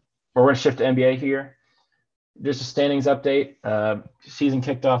 We're going to shift to NBA here. Just a standings update. Season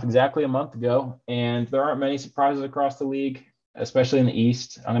kicked off exactly a month ago, and there aren't many surprises across the league, especially in the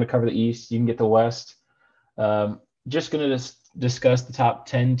East. I'm going to cover the East. You can get the West. Just going to discuss the top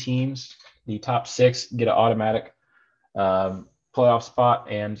 10 teams. The top 6 get an automatic playoff spot,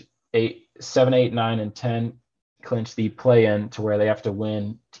 and 7, 8, 9, and 10 clinch the play-in to where they have to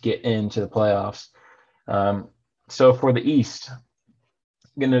win to get into the playoffs. So for the East,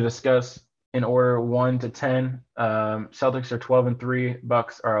 I'm going to discuss in order 1 to 10. Celtics are 12-3,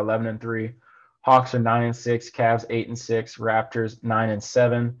 Bucks are 11-3, Hawks are 9-6, Cavs 8-6, Raptors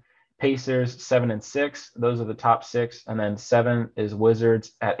 9-7, Pacers 7-6. Those are the top 6, and then 7 is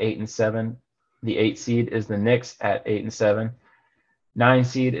Wizards at 8-7. The 8 seed is the Knicks at 8-7. 9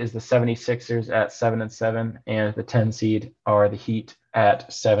 seed is the 76ers at 7-7, and the 10 seed are the Heat at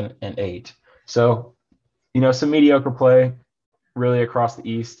 7-8. So, some mediocre play really across the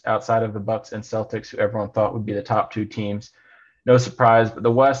East outside of the Bucks and Celtics, who everyone thought would be the top two teams. No surprise, but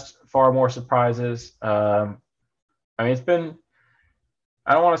the West, far more surprises. It's been,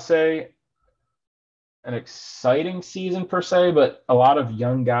 I don't want to say an exciting season per se, but a lot of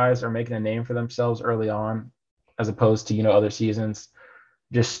young guys are making a name for themselves early on, as opposed to, other seasons,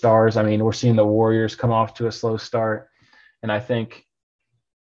 just stars. We're seeing the Warriors come off to a slow start. And I think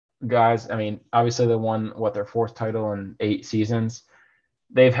guys, obviously they won their fourth title in 8 seasons.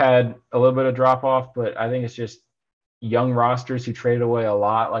 They've had a little bit of drop off, but I think it's just young rosters who traded away a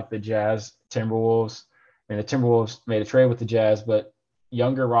lot, like the Jazz, Timberwolves. The Timberwolves made a trade with the Jazz, but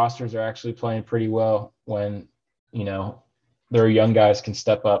younger rosters are actually playing pretty well when, their young guys can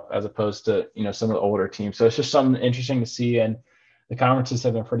step up as opposed to, some of the older teams. So it's just something interesting to see. And the conferences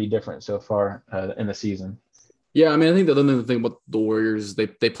have been pretty different so far in the season. Yeah, I think the other thing about the Warriors is they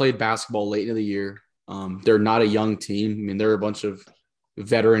played basketball late in the year. They're not a young team. They're a bunch of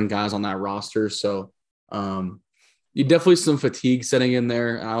veteran guys on that roster. So you definitely some fatigue setting in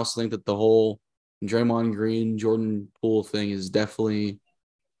there. And I also think that the whole Draymond Green, Jordan Poole thing is definitely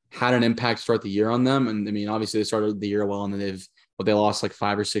had an impact to start the year on them. And obviously they started the year well, and then they lost like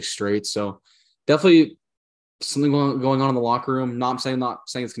 5 or 6 straight. So definitely something going on in the locker room. Not saying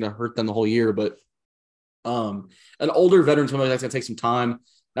it's going to hurt them the whole year, but an older veteran team that's going to take some time.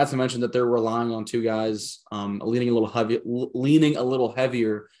 Not to mention that they're relying on 2 guys, leaning a little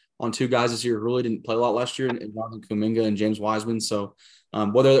heavier on 2 guys this year who really didn't play a lot last year, and Jonathan Kuminga and James Wiseman. So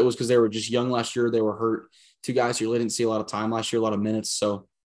whether it was because they were just young last year, they were hurt. 2 guys who really didn't see a lot of time last year, a lot of minutes. So,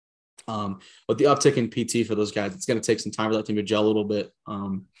 but the uptick in PT for those guys, it's going to take some time for that team to gel a little bit.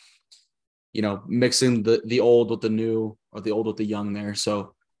 Mixing the old with the new, or the old with the young there.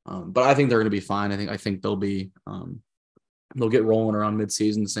 So, but I think they're going to be fine. I think they'll be they'll get rolling around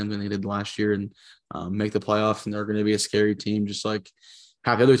midseason, the same thing they did last year, and make the playoffs. And they're going to be a scary team, just like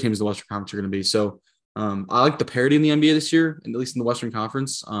half the other teams in the Western Conference are going to be. So I like the parity in the NBA this year, and at least in the Western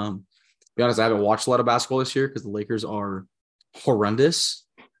Conference. To be honest, I haven't watched a lot of basketball this year because the Lakers are horrendous.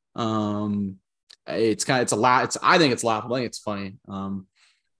 I think it's laughable. I think it's funny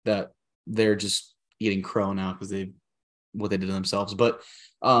that they're just eating crow now because what they did to themselves. But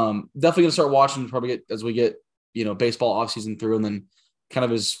definitely gonna start watching probably as we get baseball off season through, and then kind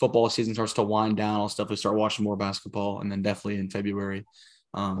of as football season starts to wind down, I'll definitely start watching more basketball. And then definitely in February,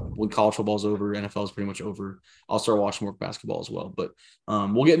 when college football's over, NFL is pretty much over, I'll start watching more basketball as well. But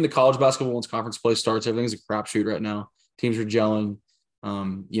we'll get into college basketball once conference play starts. Everything's a crapshoot right now. Teams are gelling.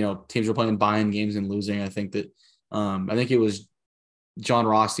 Teams are playing buy-in games and losing. I think it was John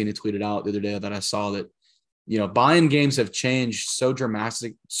Rothstein who tweeted out the other day that I saw that buy-in games have changed so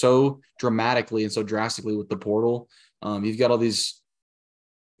dramatically and so drastically with the portal. You've got all these,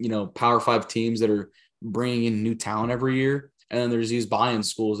 Power 5 teams that are bringing in new talent every year. And then there's these buy-in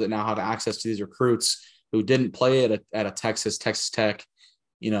schools that now have access to these recruits who didn't play at a Texas Tech,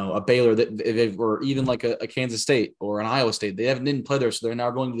 a Baylor, or even like a Kansas State or an Iowa State. They didn't play there. So they're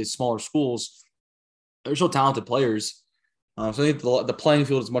now going to these smaller schools. They're still talented players. So I think the playing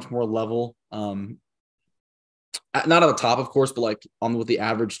field is much more level. Not at the top, of course, but like with the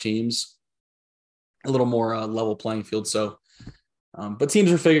average teams, a little more level playing field. So, but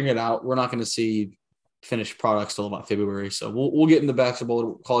teams are figuring it out. We're not going to see finished products till about February. So we'll get into college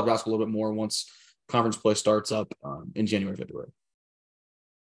basketball a little bit more once conference play starts up in January, February.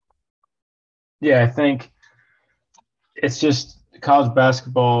 Yeah, I think it's just college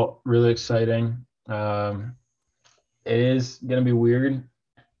basketball really exciting. It is going to be weird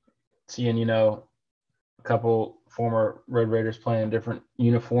seeing, a couple former Red Raiders playing in different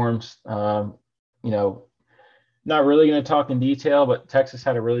uniforms. Not really going to talk in detail, but Texas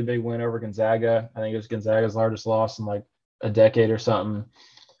had a really big win over Gonzaga. I think it was Gonzaga's largest loss in like a decade or something.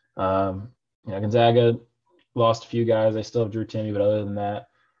 Gonzaga lost a few guys. They still have Drew Timme, but other than that,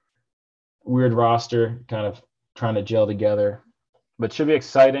 weird roster, kind of trying to gel together. But should be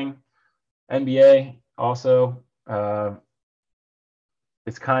exciting. NBA also,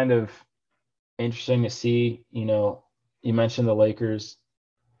 it's kind of interesting to see, you mentioned the Lakers,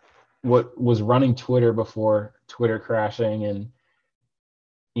 what was running Twitter before Twitter crashing, and,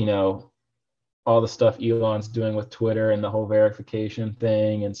 all the stuff Elon's doing with Twitter and the whole verification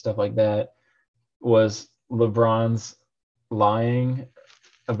thing and stuff like that, was LeBron's lying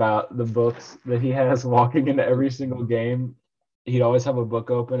about the books that he has walking into every single game. He'd always have a book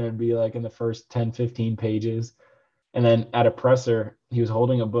open and be like in the first 10, 15 pages. And then at a presser, he was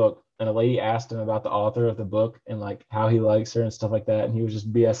holding a book and a lady asked him about the author of the book and like how he likes her and stuff like that, and he was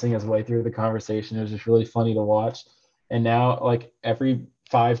just BSing his way through the conversation. It was just really funny to watch. And now, like every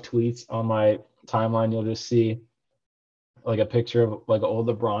 5 tweets on my timeline, you'll just see like a picture of like an old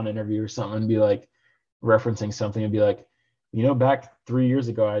LeBron interview or something, and be like referencing something and be like, back 3 years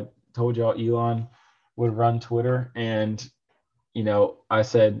ago, I told y'all Elon would run Twitter, and I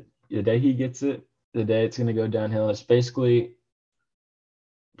said the day he gets it, the day it's going to go downhill. It's basically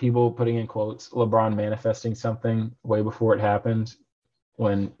people putting in quotes, LeBron manifesting something way before it happened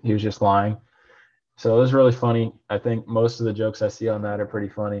when he was just lying. So it was really funny. I think most of the jokes I see on that are pretty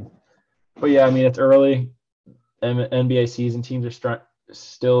funny. But yeah, I mean, it's early. NBA season, teams are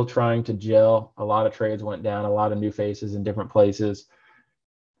still trying to gel. A lot of trades went down, a lot of new faces in different places.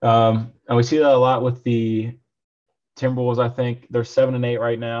 And we see that a lot with the Timberwolves. I think they're 7-8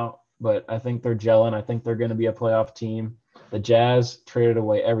 right now, but I think they're gelling. I think they're going to be a playoff team. The Jazz traded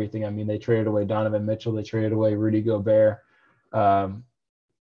away everything. I mean, they traded away Donovan Mitchell. They traded away Rudy Gobert.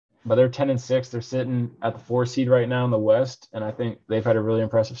 But they're 10-6. They're sitting at the 4 seed right now in the West, and I think they've had a really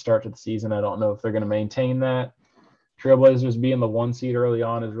impressive start to the season. I don't know if they're going to maintain that. Trailblazers being the 1 seed early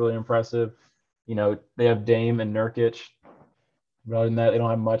on is really impressive. They have Dame and Nurkic. Rather than that, they don't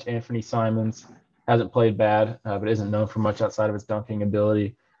have much. Anthony Simons hasn't played bad, but isn't known for much outside of his dunking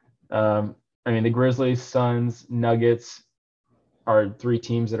ability. The Grizzlies, Suns, Nuggets are 3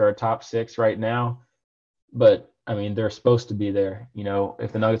 teams that are top 6 right now. But, they're supposed to be there.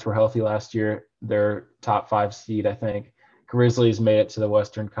 If the Nuggets were healthy last year, they're top 5 seed, I think. Grizzlies made it to the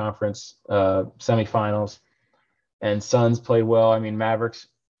Western Conference semifinals. And Suns played well. Mavericks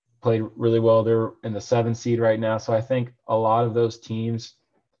played really well. They're in the 7 seed right now. So I think a lot of those teams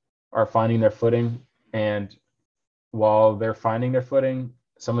are finding their footing. And while they're finding their footing,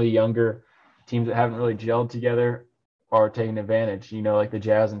 some of the younger teams that haven't really gelled together are taking advantage. Like the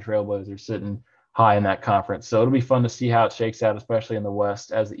Jazz and Trailblazers sitting high in that conference. So it'll be fun to see how it shakes out, especially in the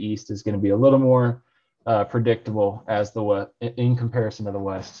West, as the East is going to be a little more predictable as the West in comparison to the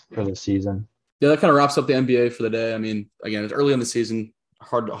West for this season. Yeah, that kind of wraps up the NBA for the day. Again, it's early in the season,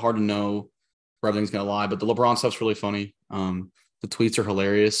 hard to know where everything's gonna lie, but the LeBron stuff's really funny. The tweets are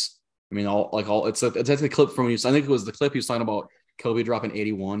hilarious. It's a clip from when I think it was the clip he was talking about Kobe dropping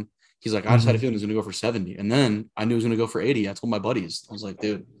 81. He's like, I just had a feeling he was gonna go for 70, and then I knew he was gonna go for 80. I told my buddies, I was like,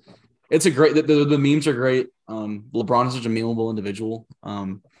 dude, it's a great. The memes are great. LeBron is such a memeable individual.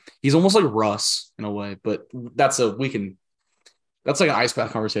 He's almost like Russ in a way, but that's like an ice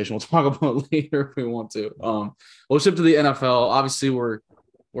bath conversation. We'll talk about later if we want to. We'll shift to the NFL. Obviously, we're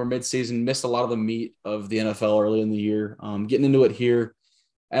mid-season, missed a lot of the meat of the NFL early in the year. Getting into it here,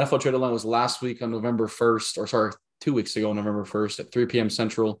 NFL trade deadline was last week on November 1st, 2 weeks ago, November 1st at 3 p.m.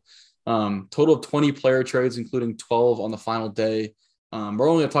 Central. Total of 20 player trades, including 12 on the final day. We're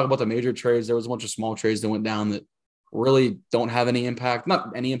only going to talk about the major trades. There was a bunch of small trades that went down that really don't have any impact.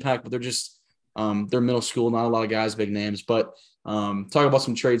 Not any impact, but they're just they're middle school, not a lot of guys, big names. But talk about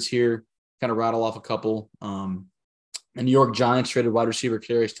some trades here, kind of rattle off a couple. The New York Giants traded wide receiver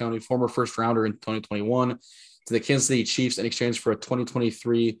Kadarius Toney, former first rounder in 2021, to the Kansas City Chiefs in exchange for a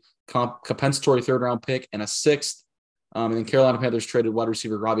 2023 compensatory third-round pick and a 6th. And then Carolina Panthers traded wide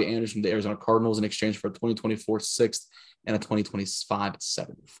receiver Robbie Anderson to the Arizona Cardinals in exchange for a 2024 6th and a 2025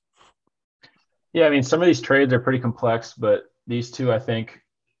 7th. Yeah, some of these trades are pretty complex, but these two, I think,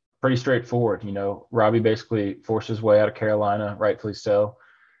 pretty straightforward. Robbie basically forced his way out of Carolina, rightfully so.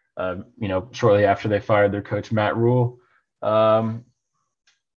 Shortly after they fired their coach, Matt Rule.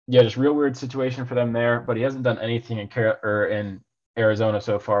 Just real weird situation for them there, but he hasn't done anything in Arizona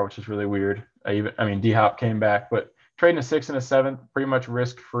so far, which is really weird. D-Hop came back, but trading a 6th and a 7th, pretty much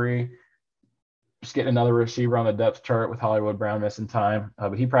risk-free. Just getting another receiver on the depth chart with Hollywood Brown missing time.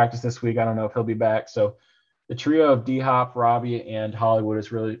 But he practiced this week. I don't know if he'll be back. So the trio of D-Hop, Robbie, and Hollywood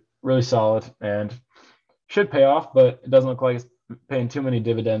is really, really solid and should pay off, but it doesn't look like it's paying too many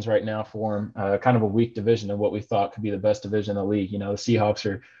dividends right now for him. Kind of a weak division of what we thought could be the best division in the league. The Seahawks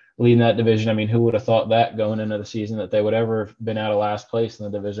are leading that division. Who would have thought that going into the season that they would ever have been out of last place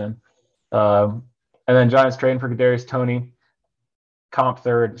in the division? And then Giants trading for Kadarius Toney, comp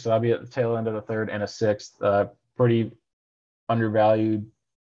 3rd, so that'll be at the tail end of the 3rd and a 6th. Pretty undervalued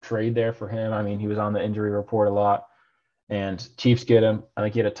trade there for him. He was on the injury report a lot. And Chiefs get him. I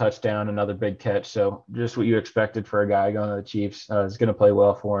think he had a touchdown, another big catch. So just what you expected for a guy going to the Chiefs. Is going to play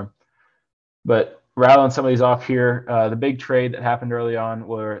well for him. But rattling some of these off here, the big trade that happened early on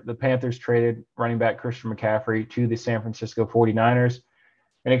were the Panthers traded running back Christian McCaffrey to the San Francisco 49ers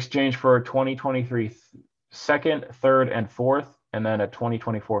in exchange for a 2023 2nd, 3rd, and 4th, and then a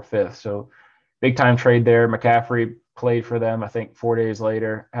 2024 5th. So big time trade there. McCaffrey played for them, I think 4 days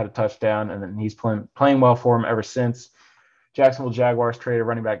later, had a touchdown, and then he's playing well for him ever since. Jacksonville Jaguars traded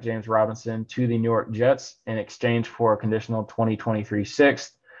running back James Robinson to the New York Jets in exchange for a conditional 2023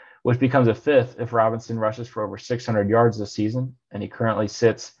 sixth, which becomes a fifth if Robinson rushes for over 600 yards this season. And he currently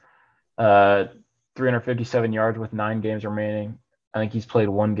sits 357 yards with 9 games remaining. I think he's played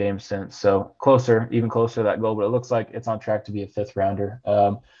 1 game since. So even closer to that goal, but it looks like it's on track to be a 5th rounder.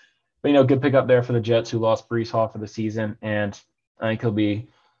 But, good pickup there for the Jets, who lost Breece Hall for the season. And I think he'll be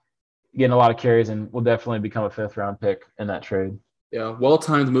getting a lot of carries and will definitely become a 5th round pick in that trade. Yeah,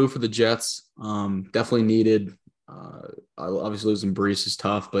 well-timed move for the Jets. Definitely needed. Obviously losing Breece is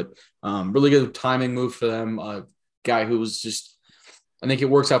tough, but really good timing move for them. Guy who was just, I think it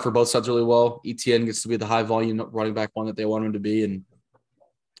works out for both sides really well. ETN gets to be the high-volume running back one that they want him to be, and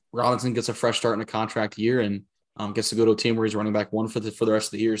Robinson gets a fresh start in a contract year and gets to go to a team where he's running back one for the rest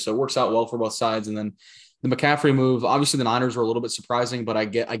of the year. So it works out well for both sides. And then the McCaffrey move, obviously the Niners were a little bit surprising, but I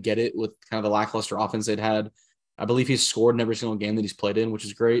get it with kind of the lackluster offense they'd had. I believe he's scored in every single game that he's played in, which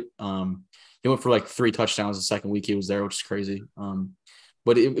is great. He went for like 3 touchdowns the second week he was there, which is crazy.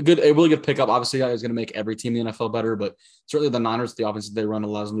 But a really good pickup. Obviously, he's going to make every team in the NFL better, but certainly the Niners, the offense that they run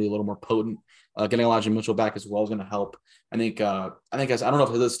allows them to be a little more potent. Getting Elijah Mitchell back as well is going to help. I don't know if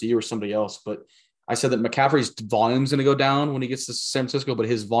it was to you or somebody else, but I said that McCaffrey's volume is going to go down when he gets to San Francisco, but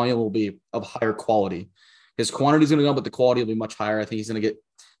his volume will be of higher quality. His quantity is going to go up, but the quality will be much higher. I think he's going to get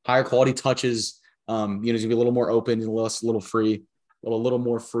higher quality touches. He's going to be a little more open and a little free. A little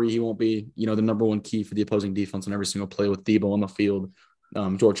more free. He won't be, the number one key for the opposing defense on every single play with Debo on the field.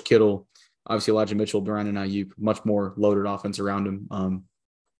 George Kittle, obviously Elijah Mitchell, Brandon Ayuk, much more loaded offense around him.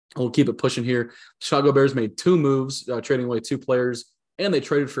 We'll keep it pushing here. Chicago Bears made 2 moves, trading away 2 players, and they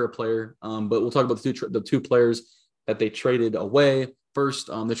traded for a player. But we'll talk about the two players that they traded away. First,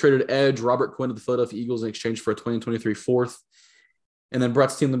 they traded edge Robert Quinn to the Philadelphia Eagles in exchange for a 2023 4th. And then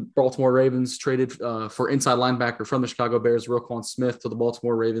Brett's team, the Baltimore Ravens, traded for inside linebacker from the Chicago Bears, Roquan Smith, to the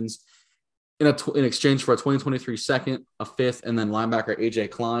Baltimore Ravens in exchange for a 2023 2nd, a 5th, and then linebacker A.J.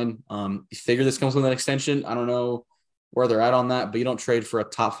 Klein. You figure this comes with an extension. I don't know where they're at on that, but you don't trade for a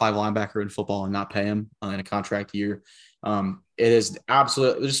top 5 linebacker in football and not pay him in a contract year. It is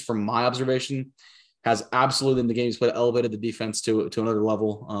absolutely, just from my observation, has absolutely in the game he's played elevated the defense to another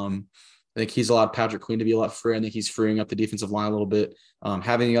level. I think he's allowed Patrick Queen to be a lot freer. I think he's freeing up the defensive line a little bit.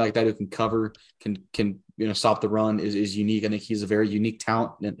 Having a guy like that who can cover, can stop the run is unique. I think he's a very unique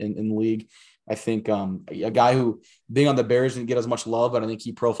talent in the league. I think a guy who, being on the Bears, didn't get as much love, but I think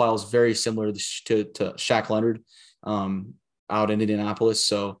he profiles very similar to Shaq Leonard out in Indianapolis.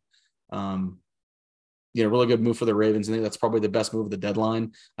 So, really good move for the Ravens. I think that's probably the best move of the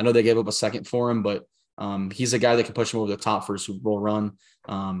deadline. I know they gave up a 2nd for him, but he's a guy that can push him over the top for a Super Bowl run.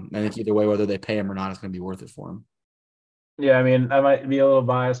 I think either way, whether they pay him or not, it's going to be worth it for him. Yeah, I mean, I might be a little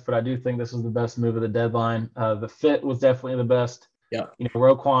biased, but I do think this was the best move of the deadline. The fit was definitely the best. Yeah.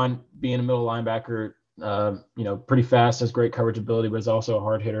 Roquan being a middle linebacker, pretty fast, has great coverage ability, but is also a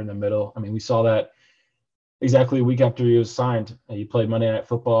hard hitter in the middle. I mean, we saw that exactly a week after he was signed. He played Monday Night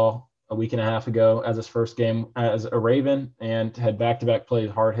Football a week and a half ago as his first game as a Raven, and had back-to-back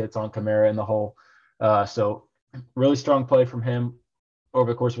plays, hard hits on Kamara in the hole. So really strong play from him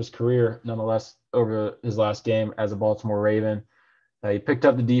over the course of his career, nonetheless, over his last game as a Baltimore Raven. He picked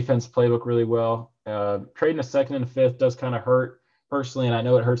up the defense playbook really well. Trading a 2nd and a 5th does kind of hurt personally, and I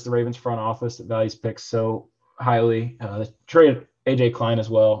know it hurts the Ravens front office that values picks so highly. Traded A.J. Klein as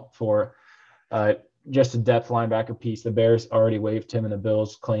well for just a depth linebacker piece. The Bears already waived him, and the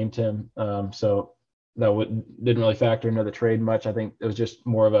Bills claimed him. So that didn't really factor into the trade much. I think it was just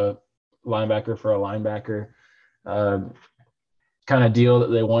more of a linebacker for a linebacker kind of deal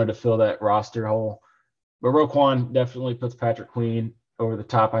that they wanted to fill that roster hole. But Roquan definitely puts Patrick Queen over the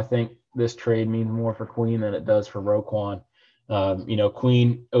top. I think this trade means more for Queen than it does for Roquan.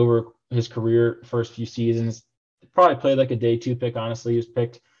 Queen over his career, first few seasons, probably played like a day 2 pick. Honestly, he was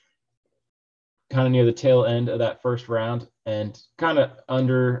picked kind of near the tail end of that first round and kind of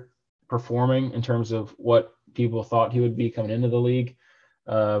underperforming in terms of what people thought he would be coming into the league.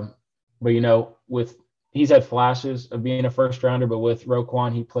 But he's had flashes of being a first rounder, but with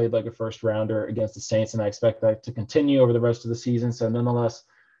Roquan, he played like a first rounder against the Saints, and I expect that to continue over the rest of the season. So nonetheless,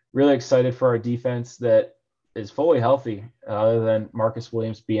 really excited for our defense that is fully healthy, other than Marcus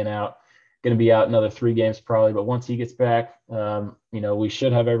Williams being out, going to be out another 3 games probably. But once he gets back, we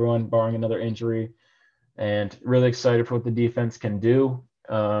should have everyone barring another injury, and really excited for what the defense can do.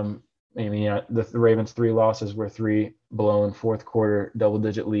 The Ravens' 3 losses were 3 blown 4th quarter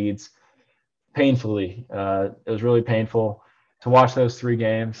double-digit leads. Painfully. It was really painful. to watch those 3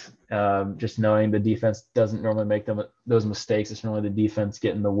 games, just knowing the defense doesn't normally make those mistakes. It's normally the defense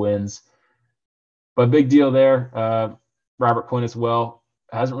getting the wins. But big deal there. Robert Quinn as well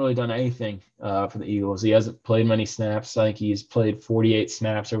hasn't really done anything for the Eagles. He hasn't played many snaps. I think he's played 48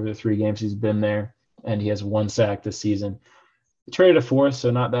 snaps over the 3 games he's been there, and he has 1 sack this season. He traded a 4th, so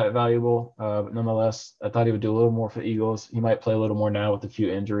not that valuable. But nonetheless, I thought he would do a little more for the Eagles. He might play a little more now with a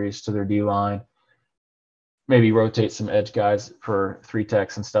few injuries to their D-line. Maybe rotate some edge guys for 3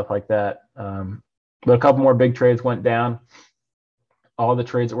 techs and stuff like that. But a couple more big trades went down. All the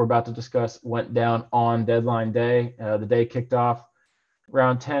trades that we're about to discuss went down on deadline day. The day kicked off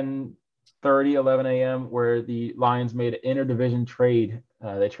around 10:30, 11 a.m., where the Lions made an interdivision trade.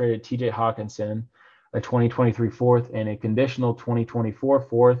 They traded TJ Hawkinson, a 2023 4th, and a conditional 2024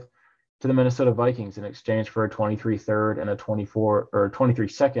 4th to the Minnesota Vikings in exchange for a 23 3rd and a 23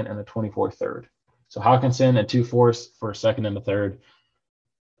 second and a 24 3rd. So Hawkinson and 2 4ths for a second and a third.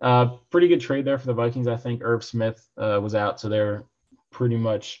 Pretty good trade there for the Vikings. I think Irv Smith was out, so they're pretty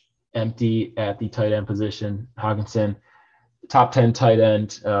much empty at the tight end position. Hawkinson, top 10 tight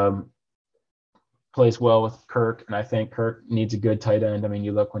end, plays well with Kirk, and I think Kirk needs a good tight end. I mean,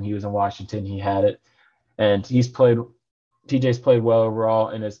 you look when he was in Washington, he had it, and TJ's played well overall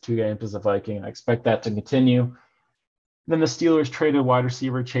in his 2 games as a Viking. I expect that to continue. Then the Steelers traded wide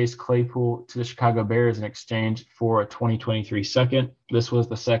receiver Chase Claypool to the Chicago Bears in exchange for a 2023 second. This was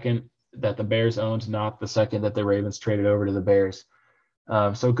the second that the Bears owned, not the second that the Ravens traded over to the Bears.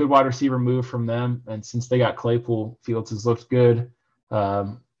 So good wide receiver move from them. And since they got Claypool, Fields has looked good.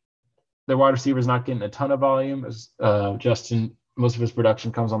 Their wide receiver is not getting a ton of volume, as Justin, most of his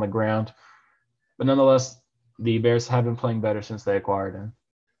production comes on the ground. But nonetheless, the Bears have been playing better since they acquired him.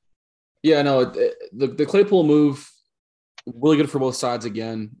 Yeah, no, the Claypool move, really good for both sides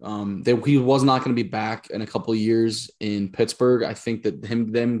again. He was not going to be back in a couple of years in Pittsburgh. I think that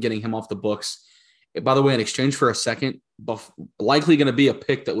them getting him off the books, by the way, in exchange for a second, likely going to be a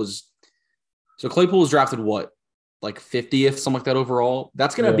pick that was – so Claypool was drafted what? Like 50th, something like that overall.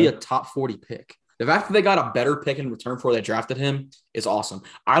 That's going to be a top 40 pick. The fact that they got a better pick in return for they drafted him is awesome.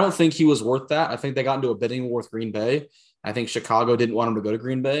 I don't think he was worth that. I think they got into a bidding war with Green Bay. I think Chicago didn't want him to go to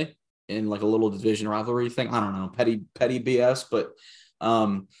Green Bay in like a little division rivalry thing. I don't know, petty BS, but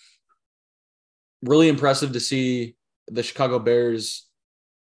really impressive to see the Chicago Bears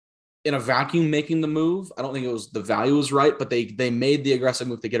in a vacuum making the move. I don't think the value was right, but they made the aggressive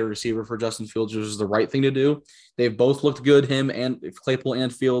move to get a receiver for Justin Fields, which is the right thing to do. They've both looked good. Him and Claypool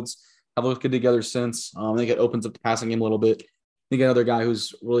and Fields have looked good together since. I think it opens up the passing game a little bit. I think another guy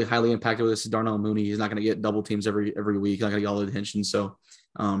who's really highly impacted with this is Darnell Mooney. He's not going to get double teams every week. He's not going to get all the attention. So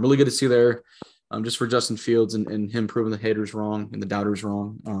really good to see there, just for Justin Fields and him proving the haters wrong and the doubters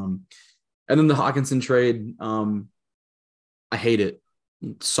wrong. And then the Hawkinson trade, I hate it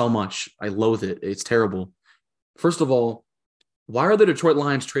so much. I loathe it. It's terrible. First of all, why are the Detroit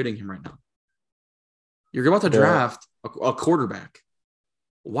Lions trading him right now? You're about to draft a quarterback.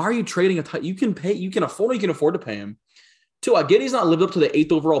 Why are you trading you can afford to pay him. 2, I get he's not lived up to the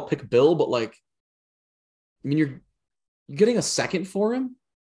 8th overall pick bill, but like, I mean, you're getting a second for him.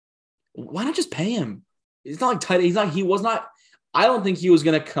 Why not just pay him? It's not like tight. I don't think he was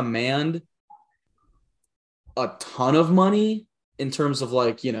going to command a ton of money in terms of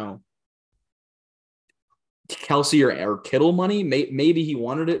like, Kelsey or Kittle money. Maybe he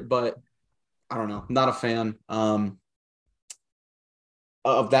wanted it, but I don't know. Not a fan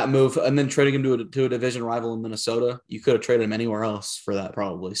of that move. And then trading him to a division rival in Minnesota. You could have traded him anywhere else for that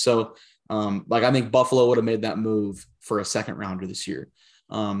probably. So I think Buffalo would have made that move for a second rounder this year.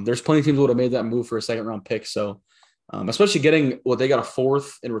 There's plenty of teams that would have made that move for a second round pick. So especially getting what they got a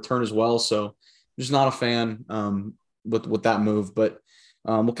 4th in return as well. So I'm just not a fan with that move, but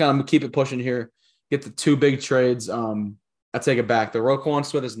we'll kind of keep it pushing here. Get the 2 big trades. I take it back. The Roquan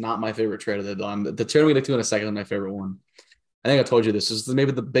Smith is not my favorite trade of the time. The trade we get to in a second is my favorite one. I think I told you this is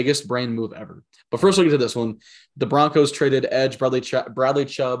maybe the biggest brain move ever. But first, look at this one. The Broncos traded edge Bradley Chubb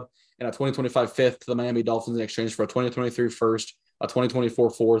and a 2025 5th to the Miami Dolphins in exchange for a 2023 1st, a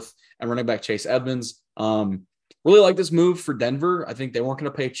 2024 4th, and running back Chase Edmonds. Really like this move for Denver. I think they weren't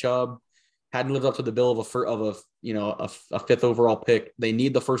going to pay Chubb. Hadn't lived up to the bill of a 5th overall pick. They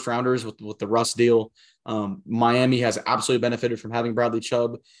need the first rounders with the Russ deal. Miami has absolutely benefited from having Bradley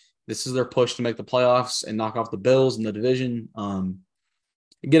Chubb. This is their push to make the playoffs and knock off the Bills in the division.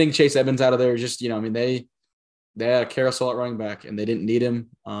 Getting Chase Edmonds out of there, they had a carousel at running back and they didn't need him.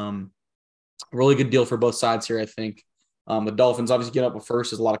 Really good deal for both sides here, I think. The Dolphins obviously get up with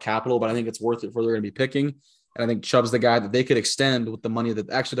first is a lot of capital, but I think it's worth it for they're going to be picking. And I think Chubb's the guy that they could extend with the money that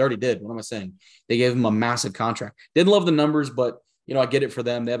actually they already did. What am I saying? They gave him a massive contract. Didn't love the numbers, but I get it for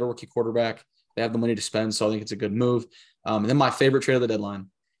them. They have a rookie quarterback. They have the money to spend, so I think it's a good move. And then my favorite trade of the deadline.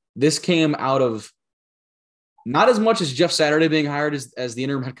 This came out of not as much as Jeff Saturday being hired as the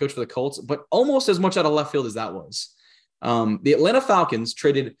interim head coach for the Colts, but almost as much out of left field as that was. The Atlanta Falcons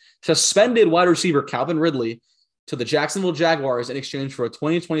traded suspended wide receiver Calvin Ridley to the Jacksonville Jaguars in exchange for a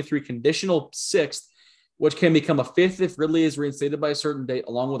 2023 conditional sixth, which can become a fifth if Ridley is reinstated by a certain date,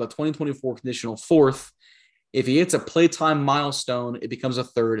 along with a 2024 conditional fourth. If he hits a playtime milestone, it becomes a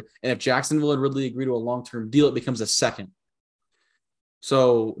third. And if Jacksonville and Ridley agree to a long-term deal, it becomes a second.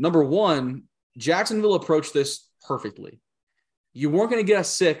 So, number one, Jacksonville approached this perfectly. You weren't going to get a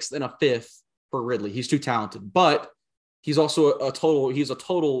sixth and a fifth for Ridley. He's too talented. But he's also a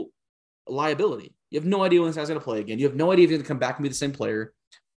total liability. You have no idea when this guy's going to play again. You have no idea if he's going to come back and be the same player,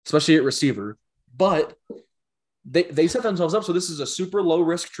 especially at receiver. But they set themselves up so this is a super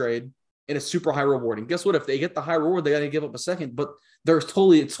low-risk trade and it's super high reward. And guess what? If they get the high reward, they got to give up a second. But it's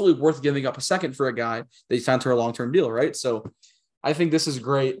totally worth giving up a second for a guy they signed to a long-term deal, right? So I think this is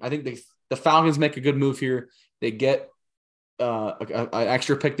great. I think the Falcons make a good move here. They get an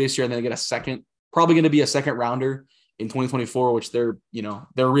extra pick this year, and then they get a second, probably going to be a second rounder in 2024, which they're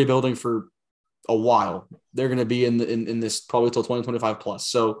rebuilding for a while. They're going to be in this probably till 2025 plus.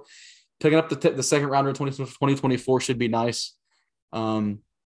 So picking up the second rounder in 2024 should be nice. Man,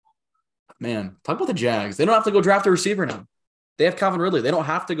 talk about the Jags. They don't have to go draft a receiver now. They have Calvin Ridley. They don't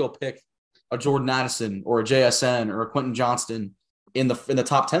have to go pick a Jordan Addison or a JSN or a Quentin Johnston in the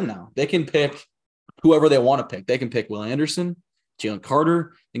top 10 now. They can pick whoever they want to pick. They can pick Will Anderson, Jalen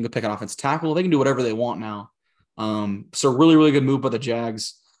Carter. They can go pick an offensive tackle. They can do whatever they want now. So really, really good move by the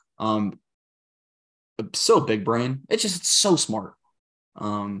Jags. So big brain. It's so smart.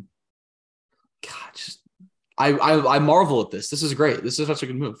 I marvel at this. This is great. This is such a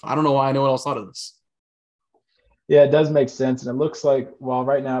good move. I don't know why no one else thought of this. Yeah, it does make sense. And it looks like, while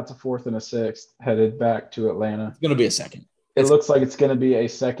right now it's a fourth and a sixth headed back to Atlanta. It's going to be a second. It looks like it's going to be a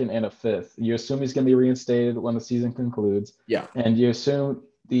second and a fifth. You assume he's going to be reinstated when the season concludes. Yeah. And you assume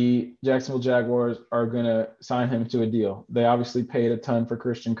the Jacksonville Jaguars are going to sign him to a deal. They obviously paid a ton for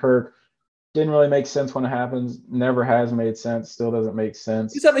Christian Kirk. Didn't really make sense when it happens. Never has made sense. Still doesn't make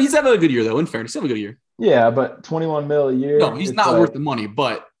sense. He's having a good year, though, in fairness. He's having a good year. Yeah, but $21 million a year. No, he's not worth the money,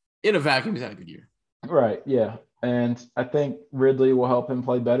 but in a vacuum, he's had a good year. Right, yeah. And I think Ridley will help him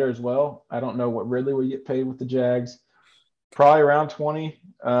play better as well. I don't know what Ridley will get paid with the Jags. Probably around 20.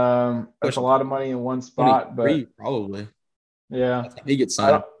 That's a lot of money in one spot, but probably. Yeah. He gets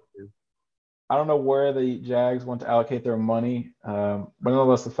signed. I don't know where the Jags want to allocate their money. But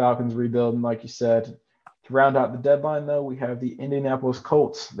nonetheless, the Falcons rebuilding, like you said. To round out the deadline, though, we have the Indianapolis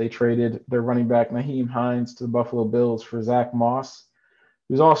Colts. They traded their running back, Nyheim Hines, to the Buffalo Bills for Zach Moss,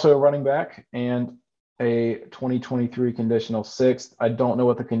 who's also a running back, and a 2023 conditional sixth. I don't know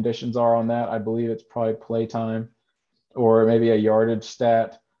what the conditions are on that. I believe it's probably playtime or maybe a yardage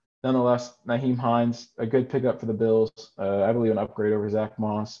stat. Nonetheless, Nyheim Hines, a good pickup for the Bills. I believe an upgrade over Zach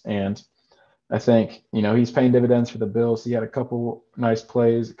Moss. And I think, he's paying dividends for the Bills. He had a couple nice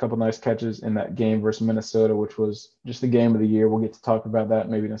plays, a couple nice catches in that game versus Minnesota, which was just the game of the year. We'll get to talk about that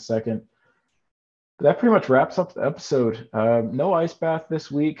maybe in a second. But that pretty much wraps up the episode. No ice bath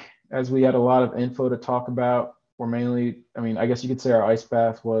this week, as we had a lot of info to talk about. We're mainly, I guess you could say our ice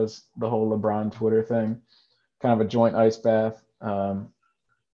bath was the whole LeBron Twitter thing, kind of a joint ice bath. But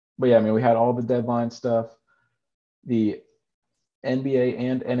yeah, we had all the deadline stuff, the NBA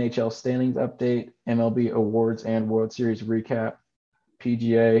and NHL standings update, MLB awards and World Series recap,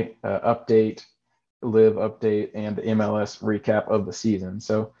 PGA update, LIV update, and the MLS recap of the season.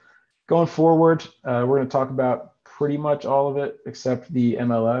 So going forward, we're going to talk about pretty much all of it except the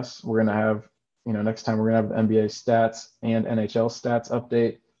MLS. We're going to have, next time we're going to have the NBA stats and NHL stats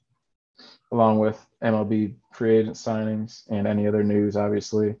update, along with MLB free agent signings and any other news,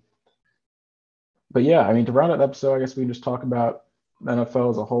 obviously. But yeah, to round out the episode, I guess we can just talk about the NFL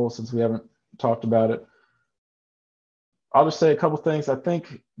as a whole since we haven't talked about it. I'll just say a couple things. I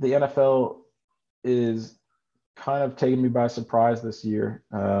think the NFL is kind of taking me by surprise this year.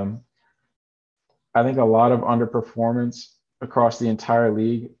 I think a lot of underperformance across the entire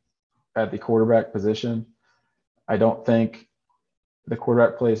league at the quarterback position. I don't think the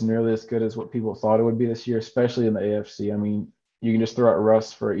quarterback play is nearly as good as what people thought it would be this year, especially in the AFC. You can just throw out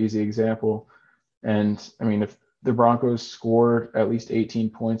Russ for an easy example. And if the Broncos scored at least 18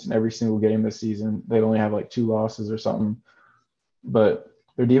 points in every single game this season, they'd only have like 2 losses or something. But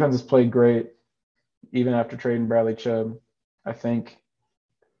their defense has played great, even after trading Bradley Chubb. I think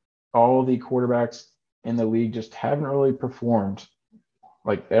all the quarterbacks in the league just haven't really performed.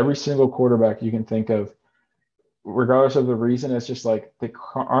 Like every single quarterback you can think of, regardless of the reason, it's just like they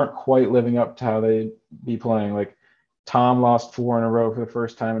aren't quite living up to how they be playing. Like Tom lost 4 in a row for the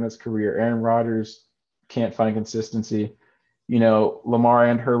first time in his career. Aaron Rodgers can't find consistency. Lamar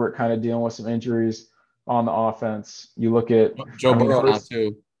and Herbert kind of dealing with some injuries on the offense. You look at, Joe I mean, Burrow now Hurts,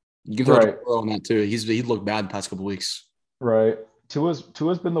 too. You can throw Joe right, Burrow on that too. He looked bad the past couple weeks. right. Tua's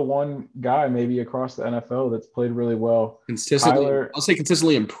been the one guy maybe across the NFL that's played really well. Consistently, Kyler, I'll say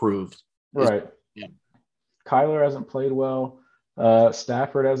consistently improved. right. Yeah. Kyler hasn't played well.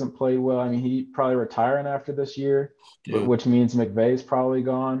 Stafford hasn't played well. I mean, he probably retiring after this year, Dude, which means McVay's probably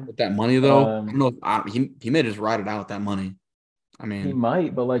gone. with that money though, I don't Um, know if he may just ride it out with that money. I he mean,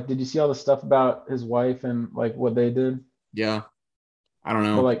 might, but like, did you see all the stuff about his wife and like what they did? yeah, I don't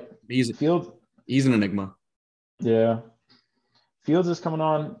But know. like, He's Fields, he's an enigma. yeah, Fields is coming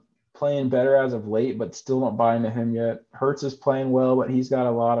on playing better as of late, but still not buying to him yet. Hurts is playing well, but he's got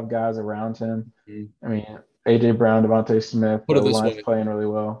a lot of guys around him. Mhm. I mean, AJ Brown, Devontae Smith, Put the it this line's way: playing really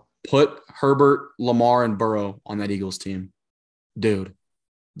well. put Herbert, Lamar, and Burrow on that Eagles team, dude.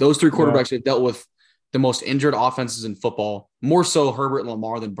 Those three Yeah, quarterbacks have dealt with the most injured offenses in football, more so Herbert and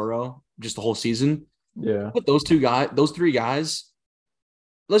Lamar than Burrow, just the whole season. yeah, Put those three guys.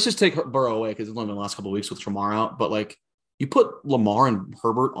 Let's just take Burrow away because it's only been the last couple of weeks with Tramar out. But like, you put Lamar and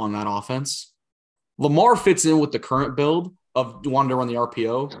Herbert on that offense. Lamar fits in with the current build of wanting to run the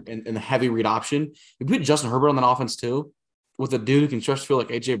RPO and the heavy read option. You put Justin Herbert on that offense too, with a dude who can stretch the field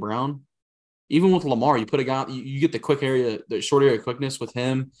like AJ Brown. Even with Lamar, you put a guy, you get the quick area, the short area quickness with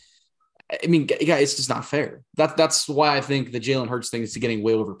him. I mean, guys, it's just not fair. That's why I think the Jalen Hurts thing is getting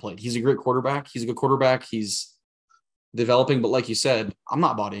way overplayed. He's a great quarterback. He's a good quarterback. He's developing, but like you said, I'm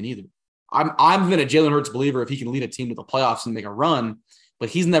not bought in either. I'm been a Jalen Hurts believer if he can lead a team to the playoffs and make a run, but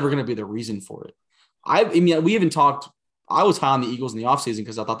he's never going to be the reason for it. I mean, we even talked. I was high on the Eagles in the offseason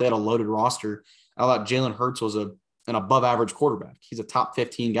because I thought they had a loaded roster. I thought Jalen Hurts was an above average quarterback. He's a top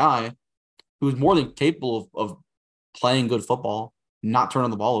 15 guy who's more than capable of playing good football, not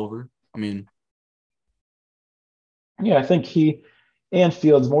turning the ball over. I mean, yeah. I think he and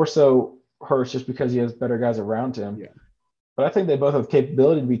Fields more so Hurts just because he has better guys around him. yeah, But I think they both have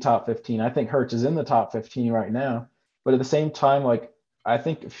capability to be top 15. I think Hurts is in the top 15 right now. But at the same time, like I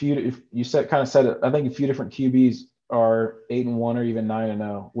think if you said kind of said it, I think a few different QBs are 8-1 or even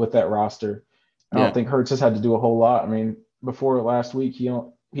 9-0 with that roster. I yeah, don't think Hurts has had to do a whole lot. I mean, before last week, he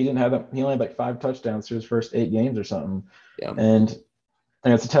didn't have that. He only had like 5 touchdowns through his first 8 games or something. yeah. And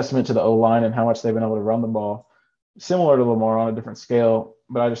it's a testament to the O line and how much they've been able to run the ball, similar to Lamar on a different scale.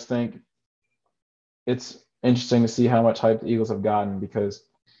 But I just think it's interesting to see how much hype the Eagles have gotten because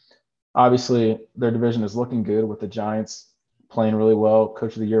obviously their division is looking good with the Giants playing really well.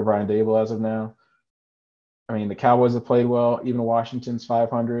 Coach of the year Brian Dable as of now. I mean, the Cowboys have played well. Even Washington's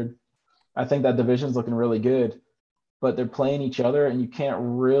 500. I think that division's looking really good, but they're playing each other, and you can't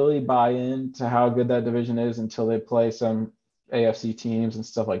really buy into how good that division is until they play some AFC teams and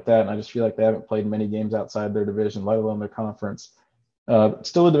stuff like that. And I just feel like they haven't played many games outside their division, let alone their conference.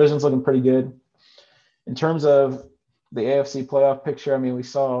 Still, the division's looking pretty good. In terms of the AFC playoff picture, I mean, we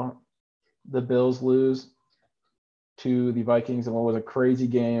saw the Bills lose to the Vikings in what was a crazy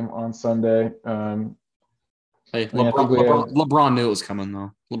game on Sunday. Hey, I mean, I think we had, LeBron knew it was coming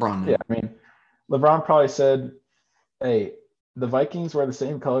though. LeBron yeah, knew. I mean, LeBron probably said, hey, the Vikings wear the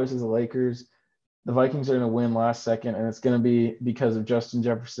same colors as the Lakers. The Vikings are going to win last second, and it's going to be because of Justin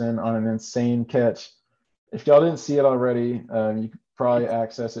Jefferson on an insane catch. If y'all didn't see it already, you could probably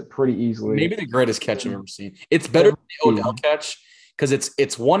access it pretty easily. Maybe the greatest catch I've ever seen. It's better Every than the Odell feed. catch because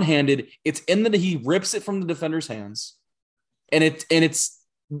it's one handed. It's in that he rips it from the defender's hands, and it's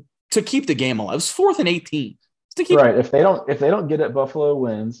to keep the game alive. It was 4th and 18. It's to keep. Right. If they don't get it, Buffalo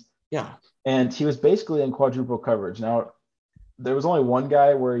wins. Yeah. And he was basically in quadruple coverage. Now, there was only one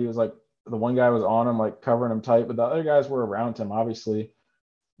guy where he was like the one guy was on him, like covering him tight, but the other guys were around him, obviously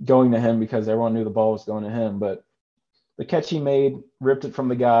going to him because everyone knew the ball was going to him. But the catch he made, ripped it from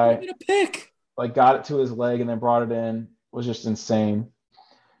the He guy, made a pick. like got it to his leg and then brought it in, was just insane.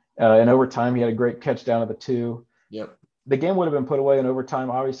 In overtime, he had a great catch down at the 2. Yep. The game would have been put away in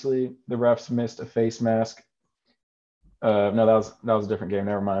overtime. Obviously, the refs missed a face mask. No, that was a different game.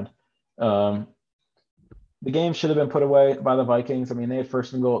 Never mind. Um, the game should have been put away by the Vikings. I mean, they had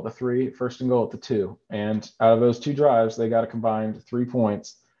first and goal at the 3, first and goal at the 2, and out of those 2 drives, they got a combined 3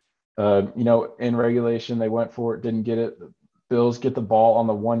 points. In regulation, they went for it, didn't get it. The Bills get the ball on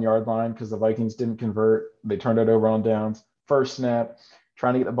the 1 yard line because the Vikings didn't convert. They turned it over on downs. First snap,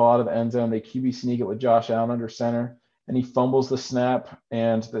 trying to get the ball out of the end zone. They QB sneak it with Josh Allen under center. and he fumbles the snap,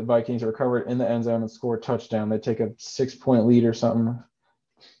 and the Vikings recover it in the end zone and score a touchdown. They take a 6-point lead or something,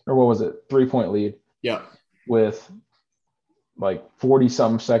 or what was it? 3-point lead. Yeah. With like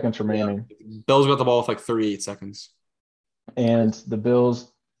 40-something seconds remaining. Yeah. Bills got the ball with like 38 seconds. And the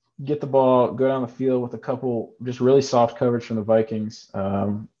Bills get the ball, go down the field with a couple just really soft coverage from the Vikings.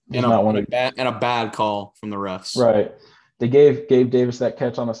 And a bad call from the refs. Right. They gave Davis that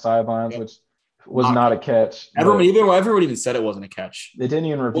catch on the sidelines, which was not a catch. Everyone even said it wasn't a catch. They didn't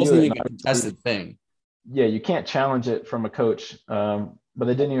even review it. It wasn't even a contested thing. Yeah, you can't challenge it from a coach, but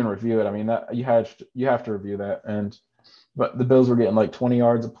they didn't even review it. I mean, that you have to review that. But the Bills were getting like 20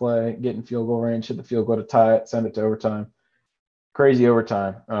 yards of play, getting field goal range, hit the field goal to tie it, send it to overtime. Crazy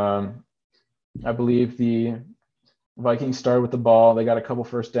overtime. I believe the Vikings started with the ball. They got a couple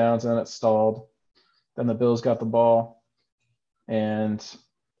first downs, and then it stalled. Then the Bills got the ball and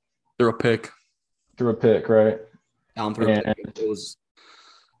threw a pick, right? Allen threw a pick. It was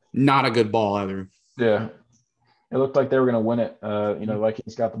not a good ball either. Yeah. It looked like they were going to win it.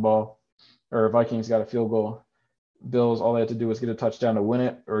 Vikings got the ball, or Vikings got a field goal. Bills, all they had to do was get a touchdown to win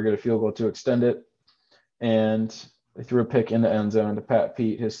it or get a field goal to extend it. And they threw a pick in the end zone to Pat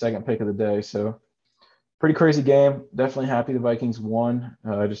Pete, his second pick of the day. So pretty crazy game. Definitely happy the Vikings won.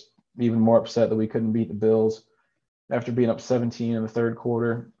 Just even more upset that we couldn't beat the Bills after being up 17 in the third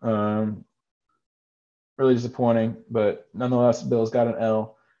quarter. Really disappointing, but nonetheless, the Bills got an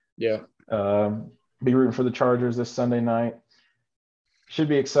L. Yeah. Be rooting for the Chargers this Sunday night. Should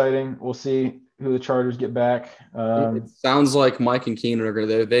be exciting. We'll see who the Chargers get back. It sounds like Mike and Keenan are going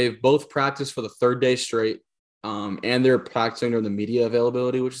to – they've both practiced for the third day straight, and they're practicing during the media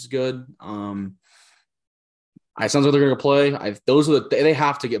availability, which is good. It sounds like they're going to play. They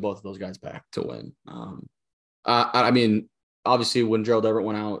have to get both of those guys back to win. I mean, obviously, when Gerald Everett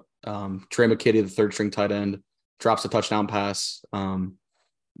went out, Trey McKitty, the third-string tight end, drops a touchdown pass.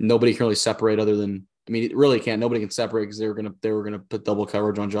 Nobody can really separate other than – I mean, it really can't. Nobody can separate because they were gonna put double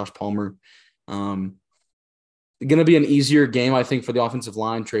coverage on Josh Palmer. Going to be an easier game, I think, for the offensive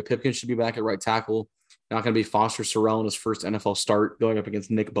line. Trey Pipkins should be back at right tackle. Not going to be Foster Sorrell in his first NFL start going up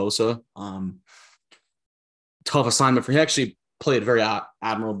against Nick Bosa. Tough assignment for him. He actually played very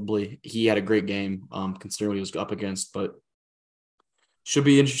admirably. He had a great game considering what he was up against, but should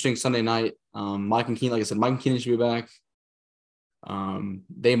be interesting Sunday night. Mike and Keenan, like I said, Mike and Keenan should be back.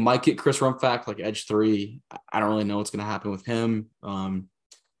 They might get Chris Rumph like edge 3. I don't really know what's going to happen with him.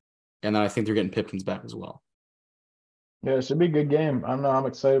 And then I think they're getting Pipkins back as well. Yeah, it should be a good game. I don't know. I'm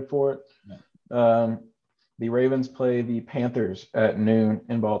excited for it. Yeah. The Ravens play the Panthers at noon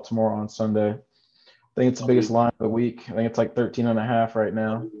in Baltimore on Sunday. I think it's the biggest line of the week. I think it's like 13.5 right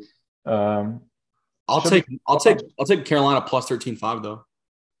now. I'll take Carolina plus 13.5 though.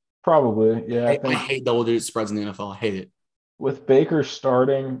 Probably, yeah. I hate double-digit spreads in the NFL. I hate it. With Baker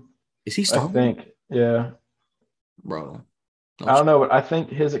starting, is he starting? I think, yeah. Bro. I don't know, but I think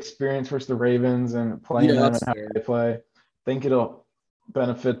his experience versus the Ravens and playing them and how they play, I think it'll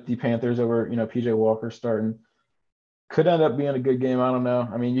benefit the Panthers over, PJ Walker starting. Could end up being a good game. I don't know.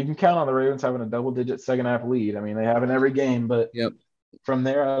 I mean, you can count on the Ravens having a double-digit second-half lead. I mean, they have in every game, but from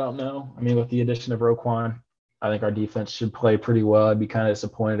there, I don't know. I mean, with the addition of Roquan, I think our defense should play pretty well. I'd be kind of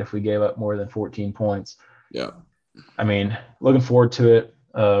disappointed if we gave up more than 14 points. Yeah. I mean, looking forward to it.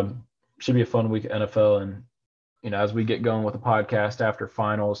 Should be a fun week at NFL. And, as we get going with the podcast after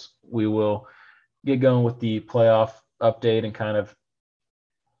finals, we will get going with the playoff update and kind of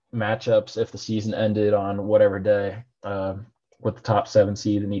matchups if the season ended on whatever day with the top 7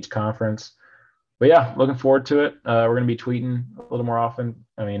 seed in each conference. But, yeah, looking forward to it. We're going to be tweeting a little more often.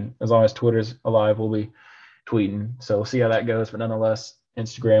 I mean, as long as Twitter's alive, we'll be tweeting. So we'll see how that goes. But nonetheless,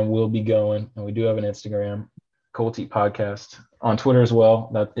 Instagram will be going. And we do have an Instagram, Cold Seat Podcast, on Twitter as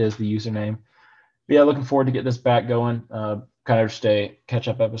well. That is the username. But yeah, looking forward to get this back going. Kind of just a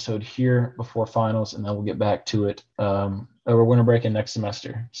catch-up episode here before finals, and then we'll get back to it over winter break and next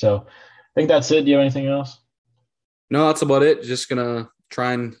semester. So I think that's it. Do you have anything else? No, that's about it. Just gonna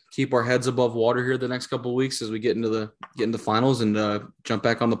try and keep our heads above water here the next couple of weeks as we get into the finals and jump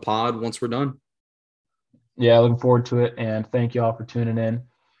back on the pod once we're done. Yeah, looking forward to it, and thank you all for tuning in.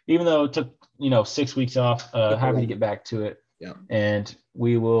 Even though it took 6 weeks off, happy to get back to it. Yeah, and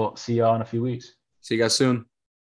we will see y'all in a few weeks. See you guys soon.